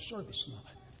enjoyed the service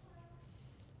tonight.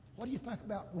 What do you think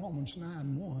about Romans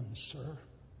 9:1, sir?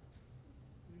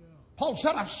 Yeah. Paul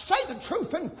said, I say the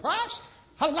truth in Christ,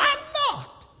 I lie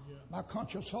not. Yeah. My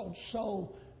conscience holds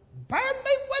so. Bear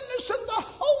me witness in the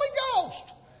Holy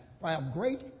Ghost, for I have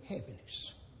great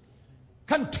heaviness,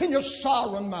 continuous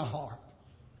sorrow in my heart.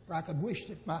 For I could wish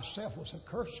that myself was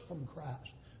accursed from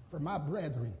Christ, for my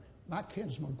brethren, my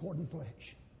kinsmen according to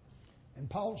flesh. And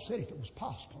Paul said, if it was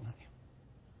possible now,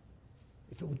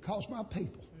 if it would cause my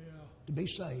people to be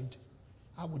saved,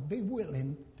 I would be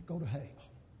willing to go to hell.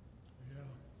 Yeah.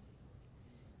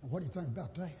 Now, what do you think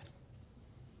about that?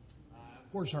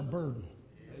 Where's our burden?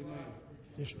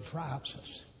 This drives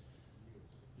us.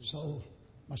 So,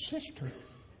 my sister,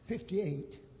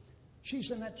 58,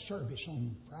 she's in that service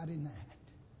on Friday night.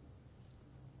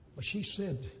 But she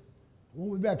said,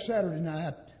 we'll be back Saturday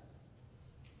night.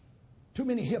 Too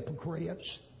many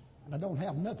hypocrites, and I don't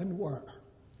have nothing to wear.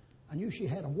 I knew she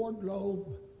had a wardrobe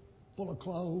full of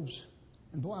clothes,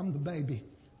 and though I'm the baby,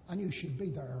 I knew she'd be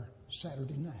there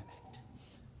Saturday night.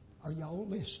 Are y'all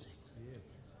listening?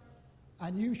 I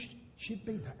knew she'd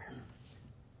be there.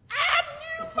 I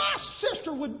knew my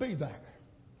sister would be there.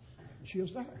 And she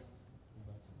was there.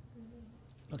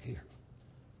 Look here.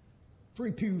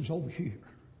 3 pews over here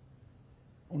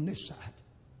on this side,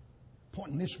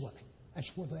 pointing this way.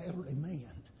 That's where the elderly men,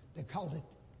 they called it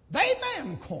the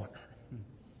man corner.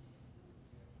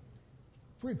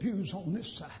 3 pews on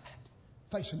this side,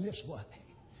 facing this way.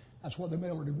 That's where the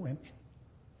elderly women.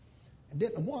 And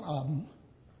didn't one of them,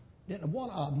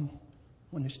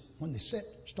 when they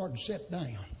started to sit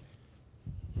down,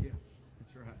 Yeah,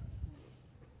 that's right.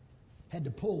 had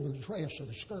to pull the dress or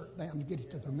the skirt down to get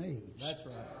it to their knees. That's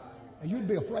right. And you'd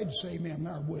be afraid to say amen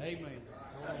there, wouldn't you? Amen.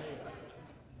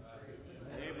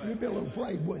 You'd be a little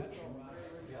afraid, wouldn't you?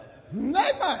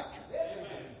 Amen.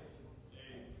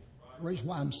 The reason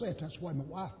why I'm saying that's the way my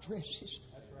wife dresses.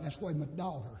 That's the way my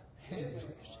daughter Hannah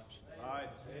dresses.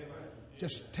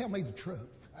 Just tell me the truth.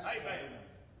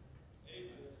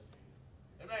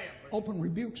 Open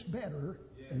rebuke's better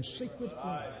than secret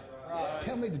love.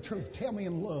 Tell me the truth. Tell me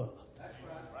in love.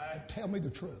 But tell me the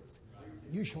truth.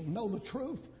 You shall know the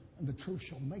truth, and the truth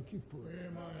shall make you free.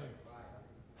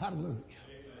 Hallelujah.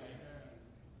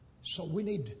 So we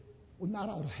might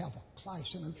ought to have a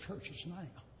class in our churches now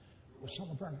with some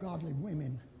of our godly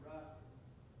women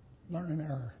learning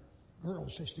our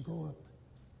girls as to grow up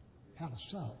how to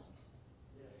sew.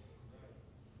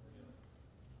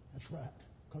 That's right.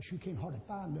 Because you can't hardly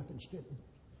find nothing fitting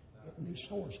in these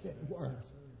stores fitting to wear.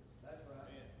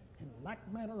 In like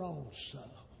manner also,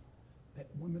 that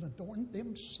women adorn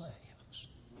themselves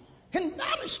in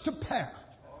modest apparel,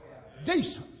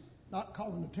 decent, not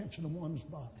calling attention to one's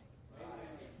body.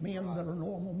 Men that are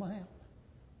normal man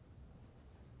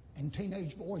and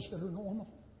teenage boys that are normal,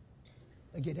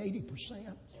 they get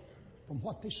 80% from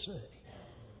what they say.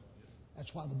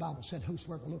 That's why the Bible said,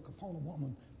 whosoever look upon a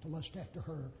woman to lust after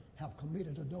her have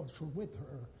committed adultery with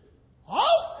her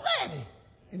already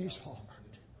in his heart.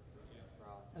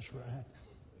 That's right.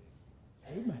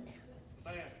 Amen.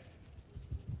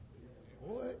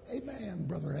 Boy, amen,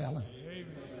 Brother Allen.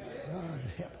 God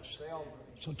help us.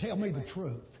 So tell me the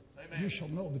truth. You shall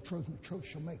know the truth, and the truth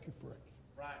shall make you free.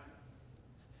 Right.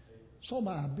 So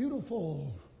my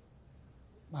beautiful,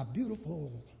 I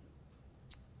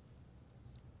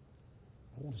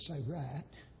want to say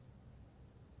right,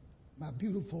 my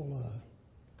beautiful,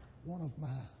 one of my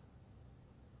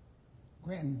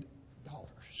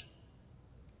granddaughters,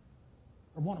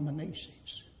 or one of my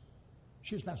nieces,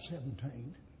 she was about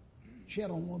 17. She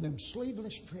had on one of them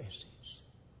sleeveless dresses.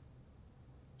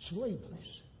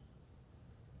 Sleeveless.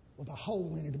 With a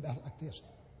hole in it about like this.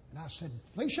 And I said,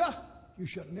 Felicia, you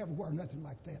should never wear nothing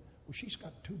like that. Well, she's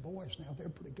got 2 boys now. They're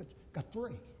pretty good. Got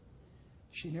 3.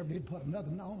 She never did put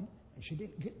another on, and she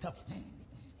didn't get the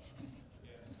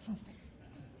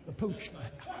pooch now.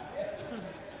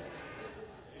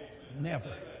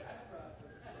 Never.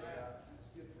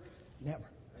 Never.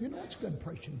 You know it's good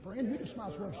preaching, friend. You just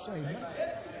might as well say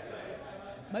that.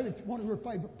 Maybe if one of your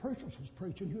favorite preachers was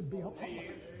preaching, you'd be up on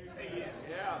it.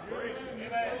 Yeah, preach.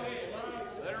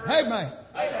 Hey, man.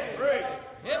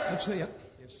 That's it.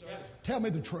 Tell me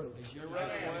the truth.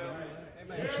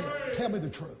 That's it. Tell me the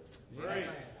truth.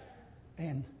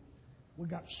 And we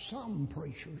got some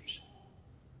preachers.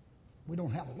 We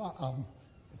don't have a lot of them.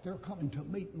 If they're coming to a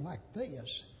meeting like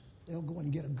this, they'll go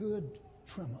and get a good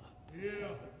trim up.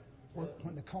 Yeah. Or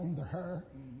when they comb their hair,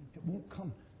 it won't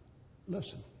come.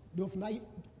 Listen, do if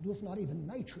not even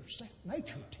nature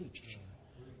teaches you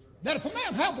that if a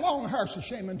man have long hair, it's a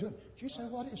shame unto him. You say,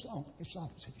 what is long? It's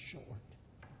opposite of short.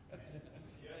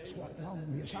 That's what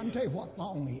long is. I can tell you what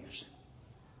long is.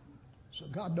 So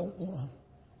God don't want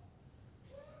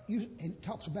to. And it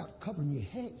talks about covering your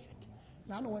head.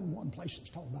 Now, I know in one place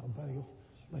it's talking about a veil,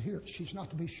 but here she's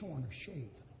not to be shorn or shaven.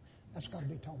 That's got to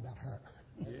be talking about her.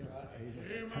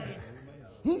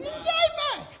 Amen.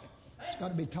 It's got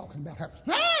to be talking about her.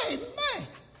 Amen.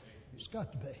 It's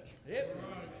got to be. Yep.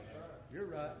 You're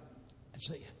right. That's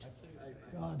it.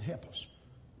 God help us.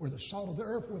 We're the salt of the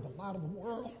earth. We're the light of the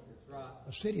world.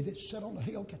 A city that's set on the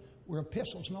hill. We're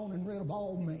epistles known and read of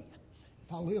all men.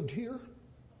 If I lived here,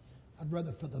 I'd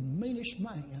rather for the meanest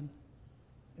man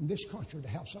in this country to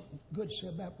have something good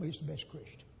said about me as the best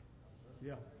Christian.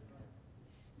 Yeah.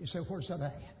 You say, where's that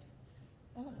at?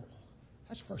 Oh,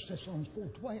 that's 1 Thessalonians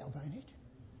 4:12, ain't it?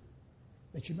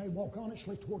 That you may walk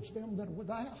honestly towards them that are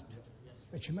without,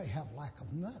 that you may have lack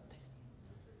of nothing.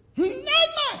 Amen.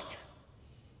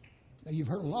 Now, you've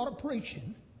heard a lot of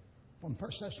preaching from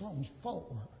 1 Thessalonians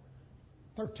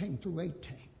 4:13 through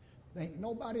 18. There ain't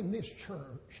nobody in this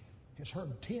church has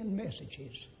heard 10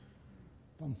 messages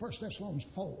from 1 Thessalonians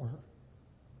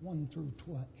 4:1 through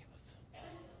 12.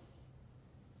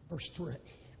 Verse 3.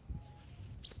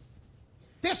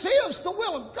 This is the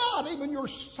will of God, even your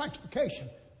sanctification,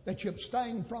 that you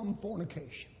abstain from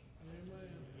fornication. Amen.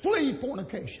 Flee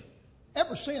fornication.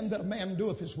 Every sin that a man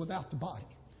doeth is without the body.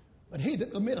 But he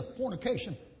that committeth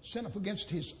fornication sinneth against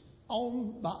his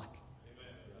own body.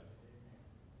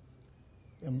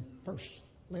 Amen. In first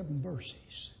 11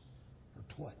 verses, or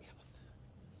 12.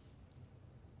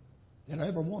 That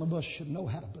every one of us should know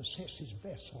how to possess his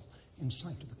vessel in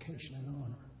sanctification and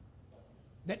honor.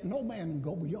 That no man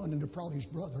go beyond and defraud his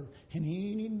brother in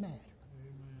any matter.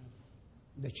 Amen.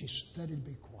 That you study to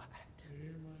be quiet.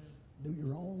 Amen. Do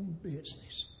your own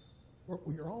business. Work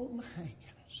with your own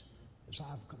hands as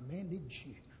I've commanded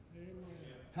you. Amen.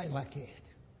 How you like it?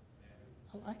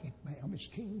 I like it, ma'am. It's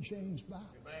King James Bible.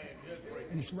 Amen.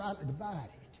 And it's rightly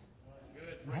divided.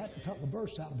 Good. You haven't took the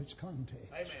verse out of its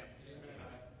context. Amen.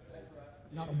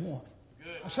 Not a one.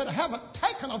 Good. I said I haven't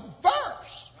taken a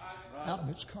verse out of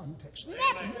its context.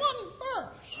 Not one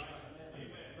verse.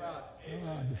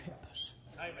 God help us.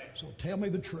 So tell me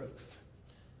the truth.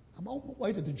 I'm on my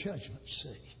way to the judgment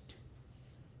seat.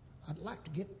 I'd like to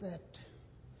get that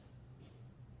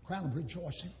crown of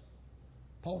rejoicing.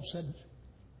 Paul said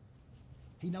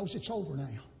he knows it's over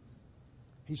now.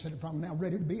 He said, if I'm now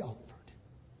ready to be offered,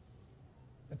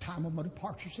 the time of my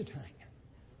departure is at hand.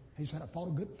 He said, I fought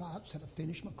a good fight, said I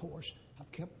finished my course,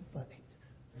 I've kept the faith.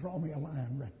 Draw me a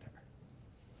line right there.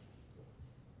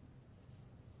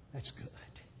 That's good.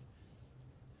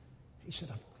 He said,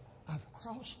 I've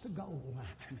crossed the goal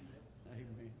line.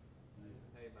 Amen.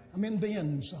 I'm in the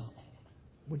end zone.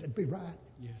 Would it be right?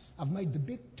 Yes. I've made the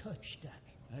big touchdown.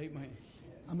 Amen.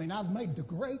 I mean, I've made the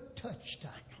great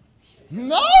touchdown.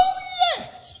 No,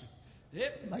 yes.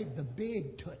 Yep. Made the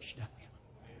big touchdown.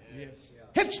 Yes.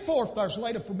 Henceforth there's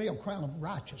laid up for me a crown of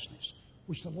righteousness,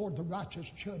 which the Lord the righteous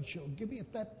judge shall give me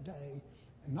at that day,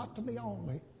 and not to me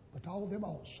only, but to all of them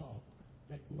also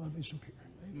that love his appearing.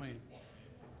 Amen.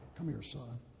 Come here,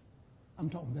 son. I'm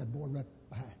talking to that boy right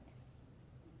behind me.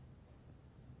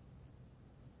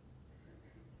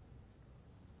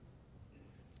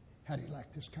 How do you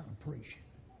like this kind of preaching?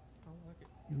 I like it.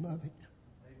 You love it?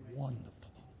 Amen.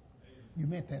 Wonderful. You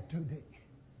meant that too, didn't you?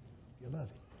 You love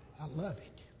it. I love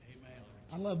it. Amen.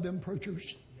 I love them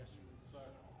preachers. Yes, sir.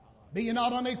 Be ye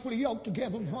not unequally yoked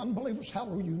together with unbelievers. How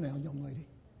old are you now, young lady?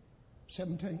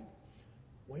 17?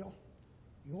 Well,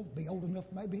 you'll be old enough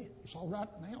maybe. It's all right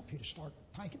now if you start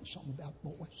thinking something about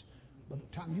boys. But by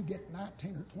the time you get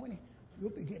 19 or 20,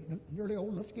 you'll be getting nearly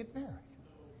old enough to get married.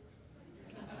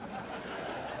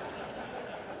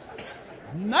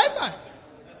 Never.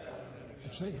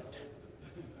 That's it.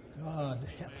 God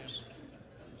help us.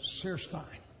 Serious thing.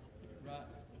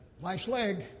 Last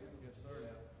leg. Yes, sir.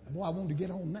 Boy, I wanted to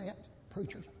get on that.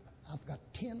 Preacher, I've got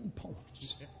 10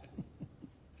 points.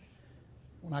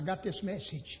 When I got this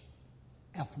message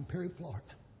out from Perry, Florida,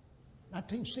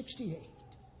 1968,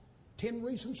 10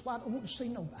 reasons why I don't want to see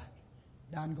nobody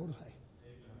die and go to hell.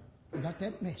 I got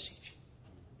that message.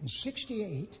 In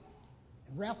 68,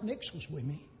 and Ralph Nix was with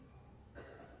me,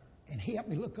 and he helped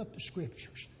me look up the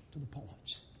scriptures to the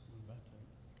points.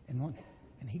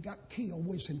 And he got killed,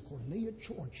 was in Cornelia,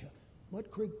 Georgia, Mud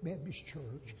Creek Baptist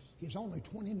Church. He's only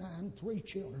 29, 3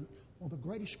 children, one of the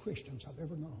greatest Christians I've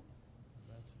ever known.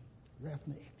 Ralph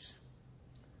Nix.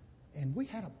 And we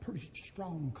had a pretty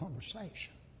strong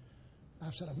conversation. I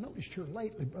said, I've noticed here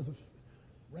lately, Brother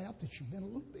Ralph, that you've been a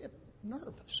little bit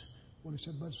nervous. Well, he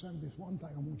said, Brother Sam, there's one thing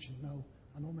I want you to know.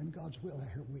 I know I'm in God's will out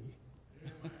here with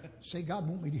you. Say, God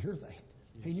want me to hear that.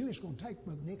 Yes. He knew he was going to take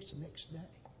Brother Nix the next day.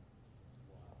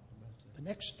 The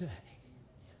next day,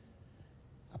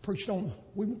 I preached on,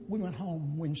 we went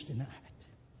home Wednesday night.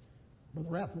 Brother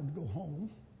Ralph wanted to go home.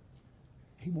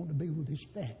 He wanted to be with his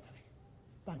family,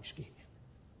 Thanksgiving.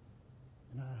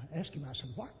 And I asked him, I said,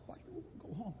 why do you want to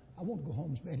go home? I want to go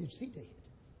home as bad as he did.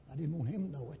 I didn't want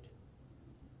him to know it.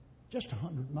 just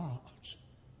 100 miles.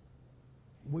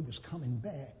 We was coming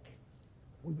back.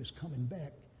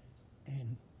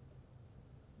 And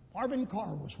Marvin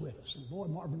Carr was with us. And boy,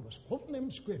 Marvin was quoting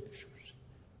them scriptures.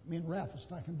 Me and Ralph was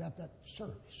thinking about that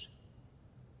service.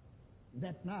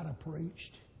 That night I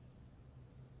preached,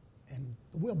 and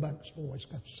the Wilbanks boys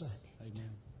got saved.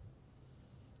 Amen.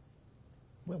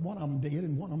 Well, one of them did,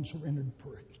 and one of them surrendered to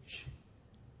preach.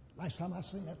 Last time I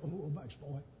seen that little Wilbanks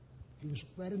boy, he was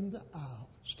right in the aisle,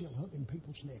 still hugging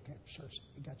people's neck after church.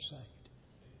 He got saved.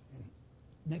 And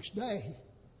next day,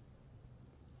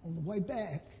 on the way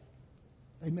back,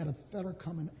 they met a fella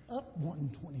coming up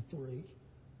 123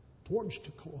 towards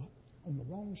Toccoa on the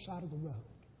wrong side of the road.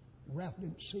 And Ralph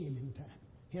didn't see him in time.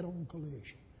 Head-on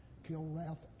collision. Killed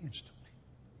Ralph instantly.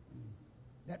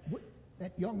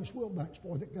 That youngest Wilbanks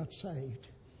boy that got saved,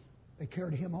 they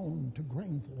carried him on to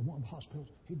Greenville, one of the hospitals.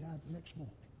 He died the next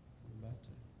morning.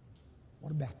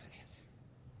 What about that?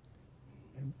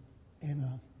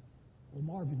 Well,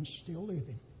 Marvin's still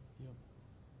living. Yep.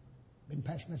 Been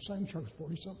pastoring that same church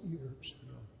 40-something years.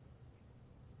 Yeah.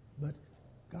 But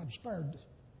God spared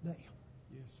them.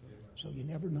 Yes, sir. So you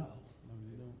never know. No,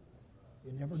 you don't.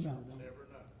 You never know. Never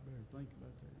know. Better think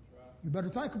about that. You better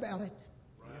think about it.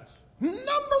 Yes.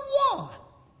 Number 1,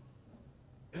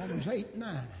 Romans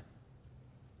 8:9.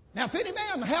 Now, if any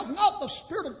man have not the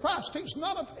Spirit of Christ, he's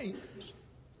none of his.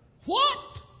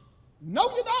 What? Know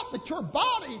ye not that your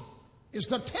body is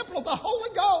the temple of the Holy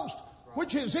Ghost,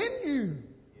 which is in you,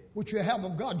 which you have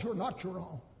of God? You're not your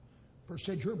own. For it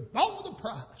said, you're bought with a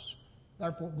price.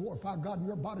 Therefore, glorify God in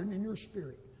your body and in your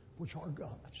spirit, which are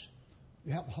God's.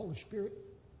 You have the Holy Spirit.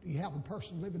 Do you have a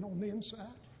person living on the inside?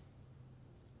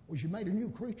 Was you made a new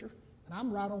creature? And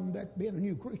I'm right on that being a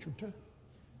new creature too.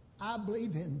 I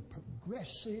believe in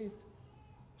progressive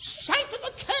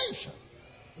sanctification.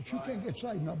 But you can't get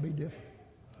saved and not be different.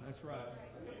 That's right.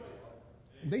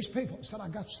 And these people said, I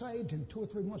got saved, and 2 or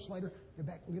 3 months later, they're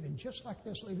back living just like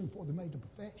this, even before they made the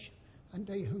profession. I can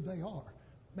tell you who they are.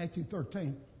 Matthew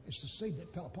 13 is the seed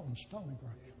that fell upon the stony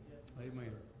ground.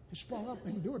 Amen. It sprung up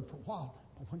and endured for a while,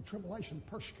 but when tribulation,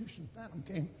 persecution, famine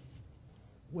came,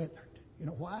 withered. You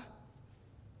know why?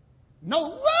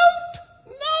 No root,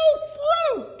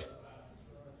 no fruit.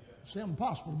 It's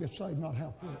impossible to get saved and not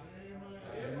have fruit.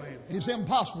 Amen. It is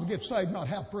impossible to get saved and not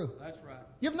have fruit. That's right.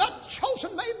 You've not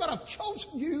chosen me, but I've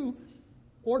chosen you,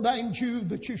 ordained you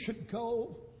that you should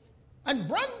go and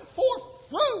bring forth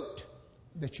fruit,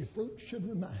 that your fruit should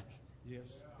remain. Yes.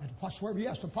 And whatsoever you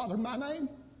ask the Father in my name,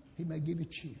 He may give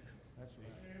it you. That's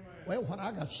right. Well, when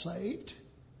I got saved,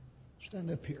 stand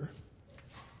up here,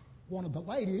 one of the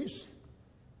ladies,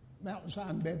 Mountain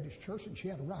Zion Baptist Church, and she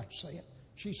had a right to say it,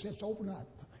 she said it's overnight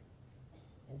thing.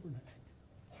 Overnight.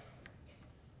 I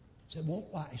said,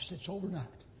 won't lie. She said it's overnight.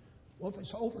 Well, if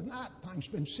it's overnight thing, it's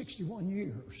been 61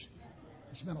 years.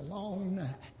 It's been a long night.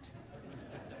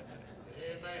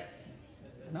 Amen.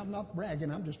 And I'm not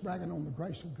bragging. I'm just bragging on the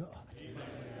grace of God.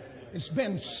 It's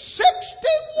been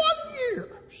 61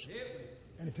 years.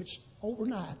 And if it's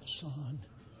overnight, son,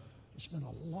 it's been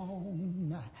a long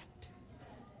night.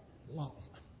 Long.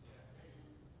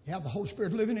 You have the Holy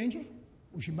Spirit living in you?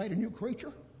 Was you made a new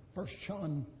creature? 1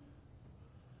 John.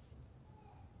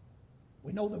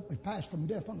 We know that we passed from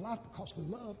death unto life because we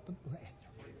love the brethren.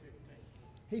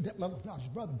 He that loveth not his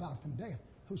brother abideth in death.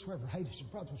 Whosoever hateth his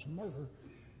brother is a murderer.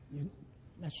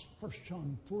 That's 1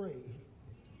 John 3.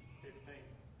 15.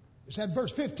 Is that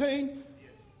verse 15?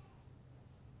 Yes.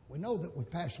 We know that we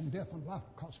pass from death unto life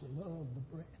because we love the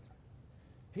brethren.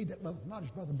 He that loveth not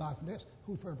his brother abideth in death.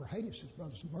 Whosoever hateth his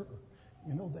brother is a murderer.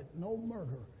 You know that no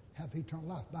murderer hath eternal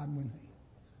life abiding with him.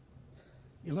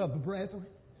 You love the brethren?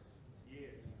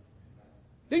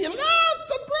 Do you love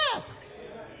the brethren?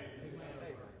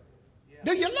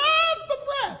 Do you love the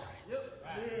brethren?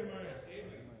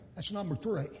 That's number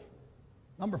 3.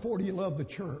 Number 4, do you love the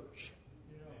church?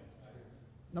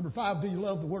 Number 5, do you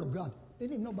love the Word of God?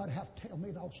 Didn't even nobody have to tell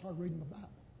me that I would start reading the Bible.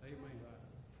 Amen.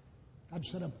 I'd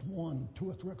sit up at 1, 2,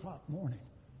 or 3 o'clock in the morning.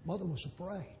 Mother was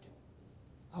afraid.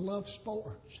 I love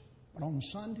sports. But on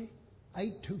Sunday, I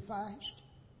ate too fast.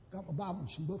 Got my Bible and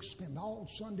some books, spent all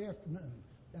Sunday afternoon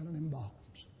down in them bottoms.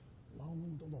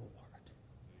 Long the Lord.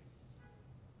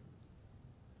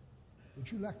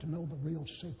 Would you like to know the real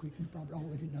secret? You probably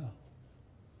already know.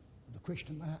 Of the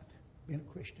Christian life, being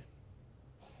a Christian.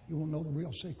 You want to know the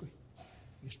real secret?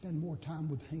 You spend more time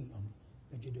with Him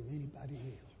than you do anybody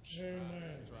else.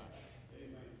 Amen.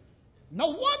 No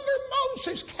wonder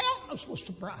Moses' countenance was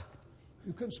so bright.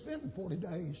 You couldn't spend 40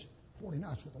 days, 40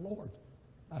 nights with the Lord,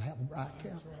 not have a bright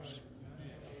countenance.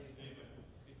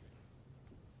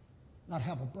 Not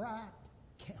have a bright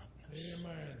countenance.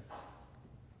 Amen.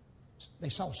 They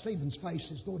saw Stephen's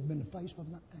face as though it had been the face of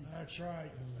an angel. That's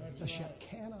right. The That's right.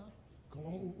 Shekinah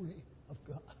glory of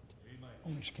God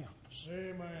on his countenance.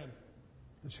 Amen.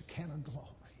 The Shekinah glory.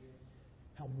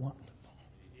 How wonderful.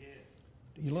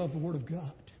 Do you love the Word of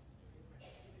God?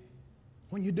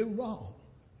 When you do wrong,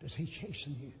 does he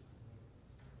chasten you?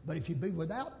 But if you be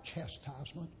without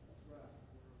chastisement,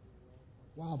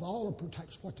 while the olive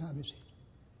protects, what time is it?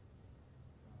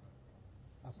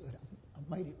 I've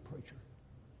made it, preacher.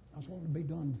 I was wanting to be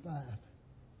done 5.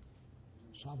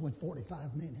 So I went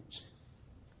 45 minutes.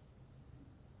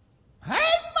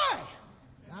 Amen!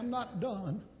 I'm not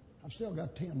done. I've still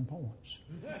got 10 points.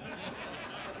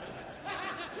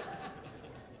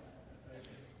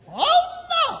 Oh,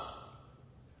 no!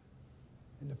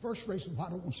 And the first reason why I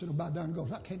don't want to sit about down and go,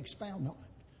 I can't expound on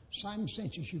it. Same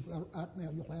senses you've got right now,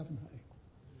 you'll have in hell.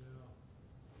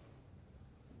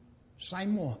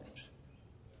 Same ones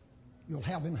you'll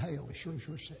have in hell as sure as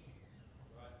you're sitting.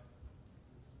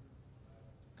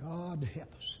 God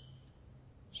help us.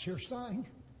 Serious thing.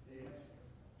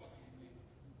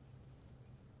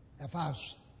 If I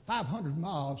was 500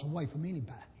 miles away from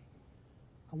anybody,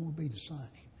 I want to be the same.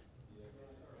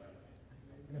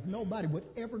 And if nobody would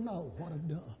ever know what I've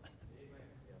done,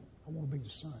 I want to be the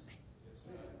same.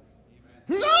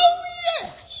 Oh,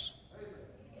 yes!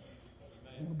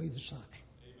 I want to be the same.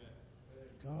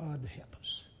 God help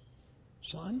us.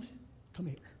 Son, come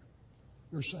here.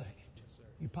 You're saved.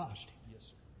 You positive.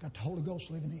 Got the Holy Ghost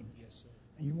living in you.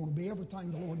 And you want to be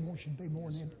everything the Lord wants you to be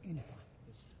more than anything.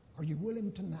 Are you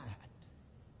willing tonight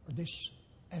or this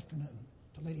afternoon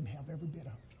to let him have every bit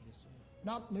of it?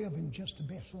 Not live in just the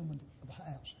best room of the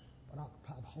house, but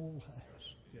occupy the whole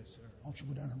house. Yes, sir. Why don't you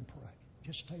go down there and pray?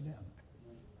 Just stay down there.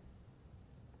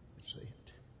 Let's see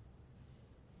it.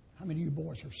 How many of you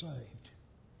boys are saved?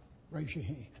 Raise your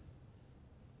hand.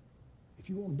 If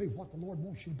you want to be what the Lord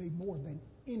wants you to be more than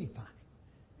anything,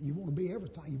 and you want to be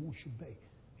everything He wants you to be,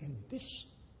 and this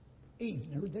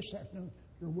evening or this afternoon,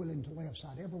 you're willing to lay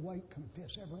aside every weight,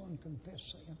 confess every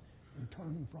unconfessed sin, and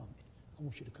turn from it, I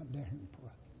want you to come down here and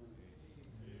pray.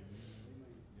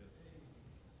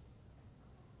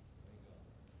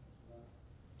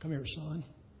 Come here, son.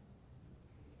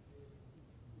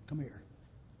 Come here.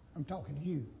 I'm talking to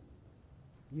you.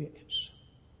 Yes.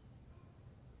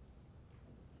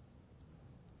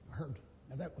 I heard.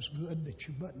 Now that was good that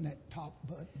you buttoned that top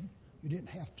button. You didn't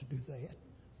have to do that,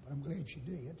 but I'm glad you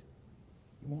did.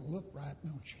 You want to look right,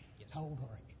 don't you? Yes. How old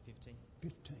are you? 15.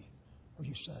 15. Are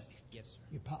you saved? Yes, sir.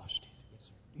 You positive? Yes,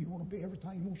 sir. Do you want to be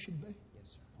everything He wants you to be? Yes,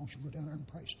 sir. Why don't you go down there and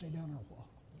pray? Stay down there a while.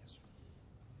 Yes,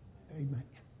 sir. Amen.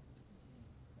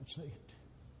 Let's see it.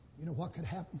 You know what could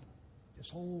happen?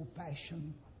 This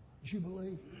old-fashioned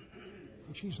Jubilee,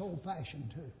 and she's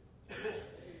old-fashioned too.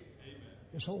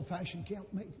 This old-fashioned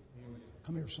camp meeting.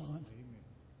 Come here, son.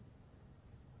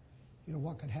 You know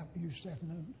what could happen to you this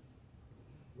afternoon?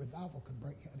 Revival could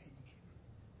break out in you.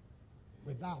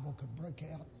 Revival could break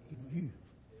out in you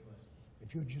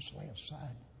if you'll just lay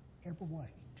aside every weight,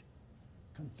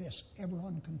 confess every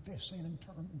unconfessed sin, and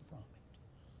turn from it.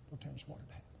 Don't tell us what would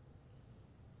happen.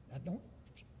 Now,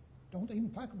 don't even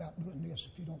think about doing this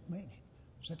if you don't mean it.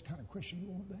 Is that the kind of Christian you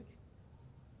want to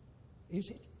be? Is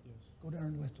it? Yes. Go down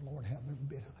and let the Lord have every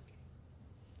bit of you.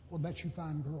 What about you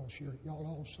fine girls here? Y'all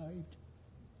all saved?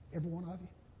 Every one of you?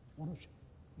 Why don't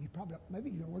you probably, maybe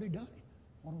you've already done it.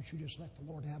 Why don't you just let the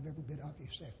Lord have every bit of you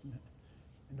this afternoon?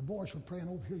 And the boys were praying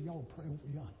over here, y'all pray over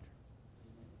yonder.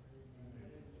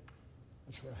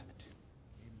 That's right.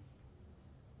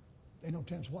 They don't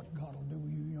tell us what God will do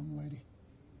with you, young lady.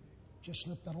 Just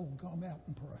slip that old gum out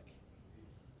and pray.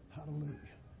 Hallelujah.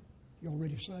 You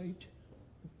already saved?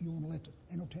 You want to let the,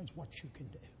 ain't no telling us what you can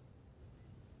do.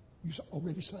 You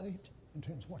already saved? And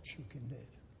telling us what you can do.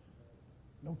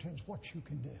 No telling us what you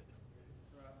can do.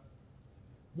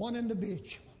 One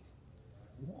individual.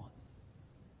 One.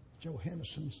 Joe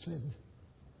Henderson said,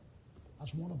 I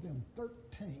was one of them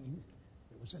 13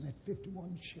 that was in that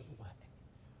 51 Chevrolet.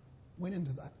 Went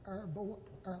into the Air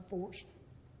Force,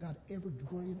 got every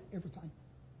degree and everything.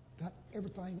 Got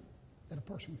everything that a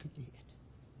person could get.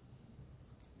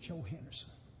 Joe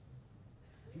Henderson.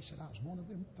 He said, I was one of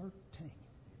them 13.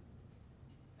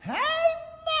 Hey,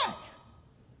 Mike!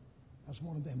 I was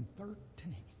one of them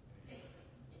 13.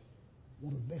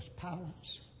 One of the best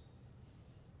pilots.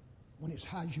 Went as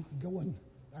high as you could go in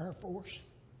the Air Force.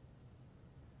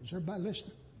 Is everybody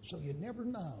listening? So you never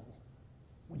know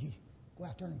when you go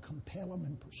out there and compel them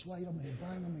and persuade them and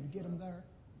bring them and get them there.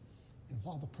 And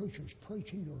while the preacher's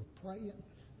preaching, you're praying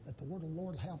that the word of the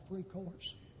Lord will have free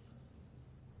course.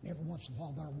 And every once in a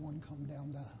while, there one come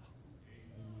down the aisle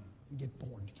and get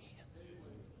born again.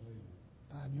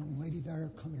 Fine young lady there.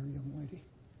 Come here, young lady.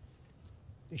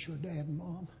 This your dad and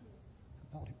mom?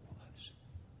 I thought it was.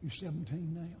 You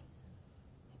 17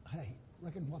 now? Hey,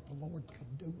 reckon what the Lord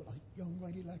could do with a young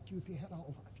lady like you if he had all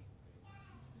of you.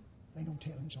 They no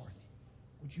tellings, are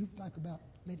they? Would you think about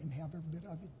letting him have every bit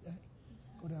of you today?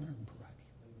 Go down there and pray.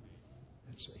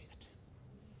 That's it.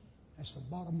 That's the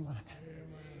bottom line.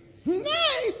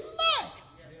 Nay.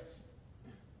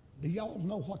 Do y'all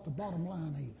know what the bottom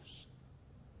line is?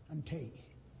 I'm telling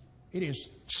you. It is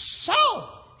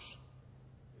souls.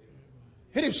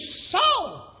 It is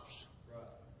souls.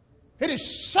 It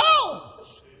is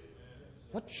souls.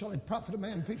 What shall it profit a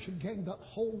man if he should gain the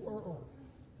whole world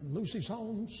and lose his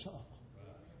own soul?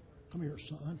 Come here,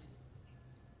 son.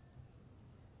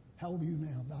 How old are you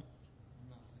now? About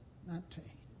 19.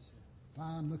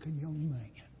 Fine looking young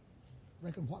man.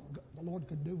 Reckon what the Lord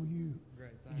could do with you.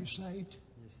 Great. Are you saved?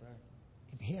 Yes, sir.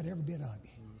 If he had every bit of you.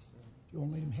 Yes, sir. You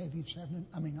won't let him have you 7?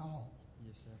 I mean all.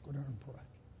 Yes, sir. Go down and pray.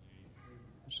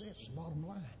 That's it. It's the bottom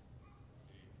line.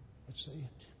 That's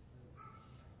it.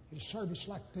 In a service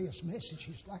like this,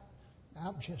 messages like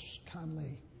I've just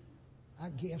kindly, I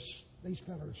guess these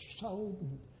fellas sowed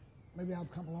and maybe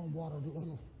I've come along watered a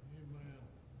little. Amen.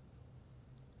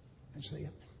 That's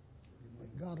it.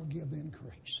 But God will give the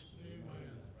increase. Amen.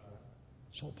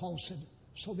 So Paul said,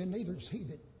 so then neither is he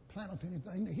that planteth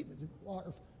anything, he that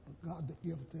watereth, but God that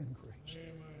giveth the increase.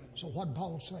 Amen. So what did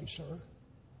Paul say, sir?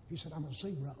 He said, I'm a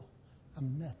zero.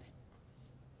 I'm nothing.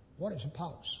 What is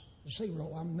Apollos?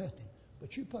 Zero, I'm nothing.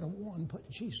 But you put a 1, put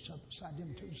Jesus up beside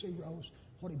them 2 zeros,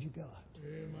 what have you got?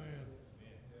 Amen.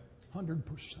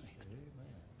 100%.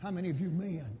 How many of you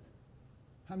men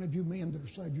that are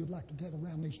saved, you'd like to gather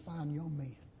around these fine young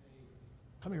men?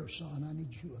 Come here, son, I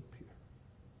need you up here.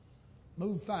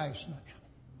 Move fast now,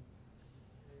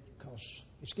 because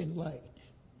it's getting late.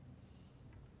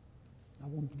 I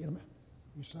want to get them.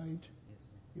 You saved? Yes,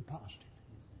 sir. You positive?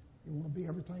 Yes, sir. You want to be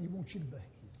everything he wants you to be.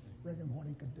 Yes, sir. Reckon what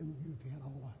he could do with you if he had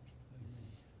all that.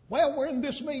 Well, we're in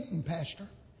this meeting, Pastor.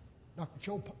 Brother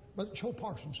Joe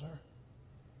Parsons there.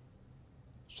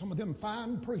 Some of them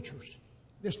fine preachers.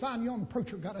 This fine young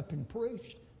preacher got up and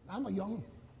preached. I'm a young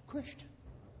Christian.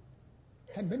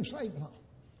 Hadn't been saved long.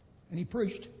 And he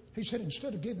preached. He said,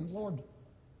 instead of giving the Lord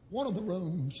one of the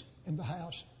rooms in the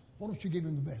house, why don't you give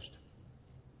him the best?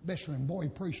 Best room. Boy, he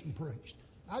preached and preached.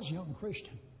 I was a young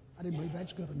Christian. I didn't believe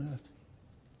that's good enough.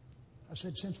 I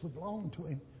said, since we belong to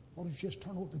him, why don't you just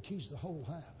turn over the keys to the whole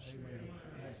house? Amen.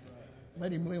 That's right.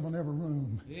 Let him live in every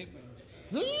room. Amen.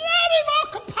 Let him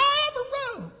occupy every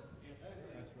room.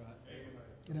 That's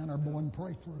right. Get down there, boy, and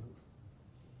pray through.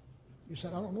 You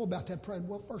said, I don't know about that prayer.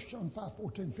 Well, 1 John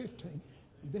 5:14, 15.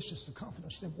 And this is the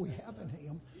confidence that we have in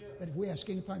him, that if we ask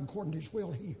anything according to his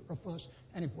will, he heareth us.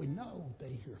 And if we know that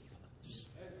he heareth us.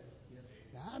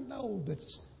 Now, I know that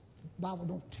the Bible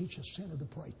don't teach a sinner to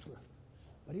pray through.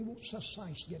 But he wants us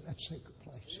saints to get in that sacred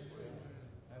place.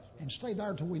 And stay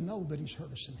there till we know that he's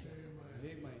heard us in him.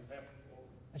 Amen.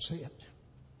 That's it.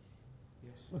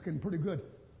 Yes. Looking pretty good.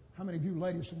 How many of you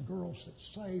ladies and girls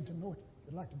that's saved and know it,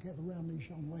 would like to gather around these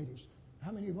young ladies?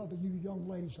 How many of other you young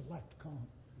ladies would like to come?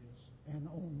 Yes. And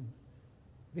on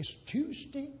this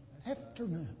Tuesday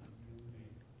afternoon,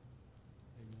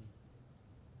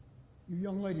 you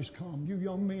young ladies come. You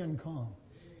young men come.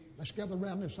 Let's gather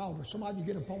around this altar. Somebody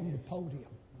get up on the podium.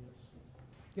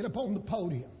 Get up on the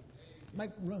podium.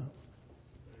 Make room.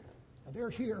 Now they're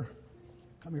here.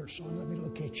 Come here, son. Let me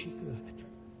look at you good.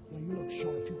 Yeah, you look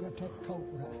sharp. You got that coat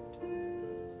right.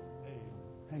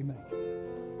 Amen.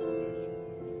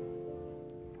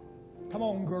 Come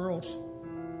on, girls.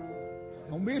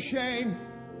 Don't be ashamed.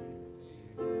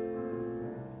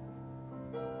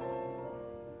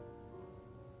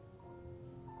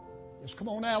 Just come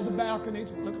on out of the balcony.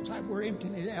 It looks like we're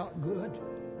emptying it out good.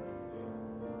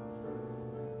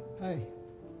 Hey,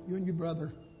 you and your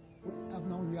brother, I've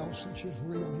known y'all since you was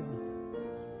real young.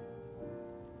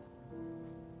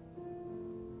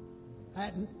 I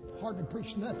hadn't hardly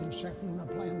preached nothing this afternoon I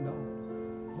planned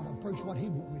on, but I preached what he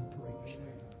wanted me to preach.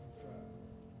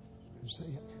 That's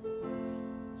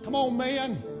it. Come on,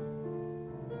 man.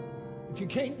 If you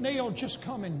can't kneel, just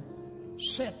come and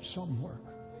sit somewhere.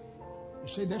 You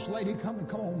see this lady coming?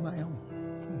 Come on, ma'am.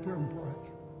 Come up here and pray.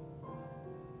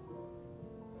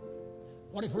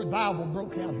 What if revival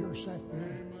broke out here this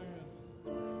afternoon?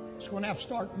 It's going to have to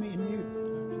start me and you.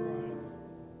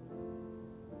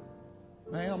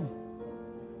 Ma'am.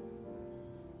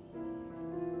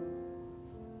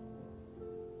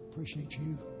 Appreciate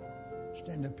you.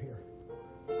 Stand up here.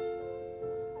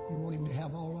 You want him to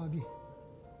have all of you?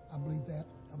 I believe that.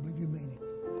 I believe you mean it.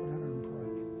 Go down there and pray.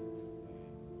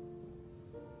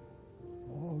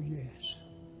 Oh, yes.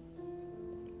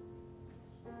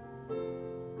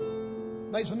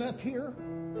 There's enough here.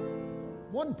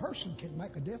 One person can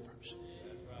make a difference.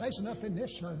 There's enough in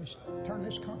this service to turn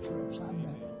this country upside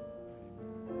down.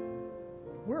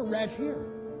 We're right here.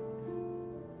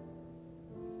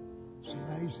 It's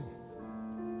amazing.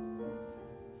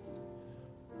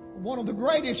 One of the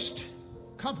greatest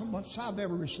compliments I've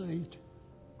ever received.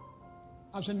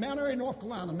 I was in Mount Airy, North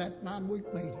Carolina, in that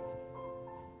 9-week meeting.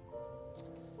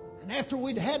 And after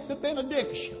we'd had the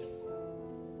benediction,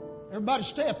 everybody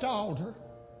stay at the altar.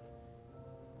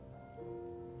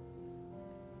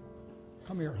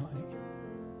 Come here, honey.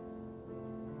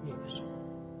 Yes.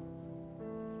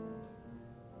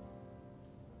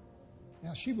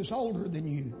 Now, she was older than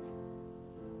you.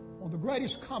 One of the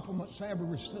greatest compliments I ever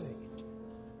received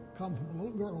come from a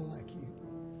little girl like you.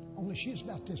 Only she's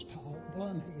about this tall,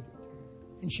 blonde-headed.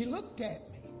 And she looked at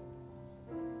me.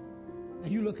 Now,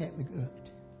 you look at me good.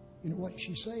 You know what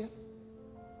she said?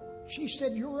 She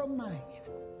said, "You're a man."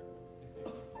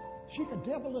 She could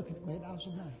tell by looking at me that I was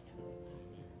a man.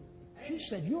 She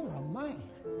said, "You're a man."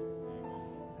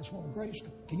 That's one of the greatest.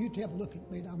 Can you tell by looking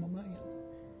at me that I'm a man?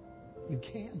 You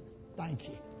can? Thank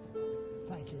you.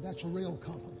 Thank you. That's a real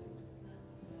compliment.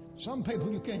 Some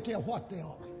people you can't tell what they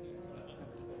are.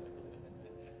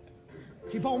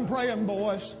 Keep on praying,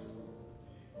 boys.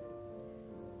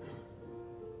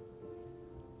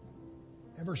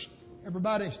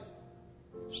 Everybody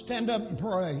stand up and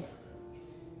pray.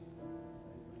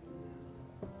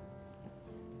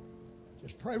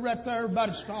 Just pray right there.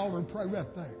 Everybody stall or pray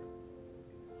right there.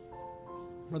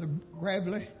 Brother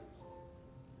Gravely,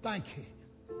 thank you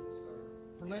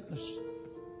for letting us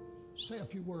say a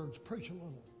few words, preach a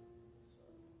little.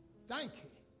 Thank you.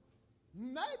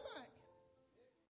 Maybe.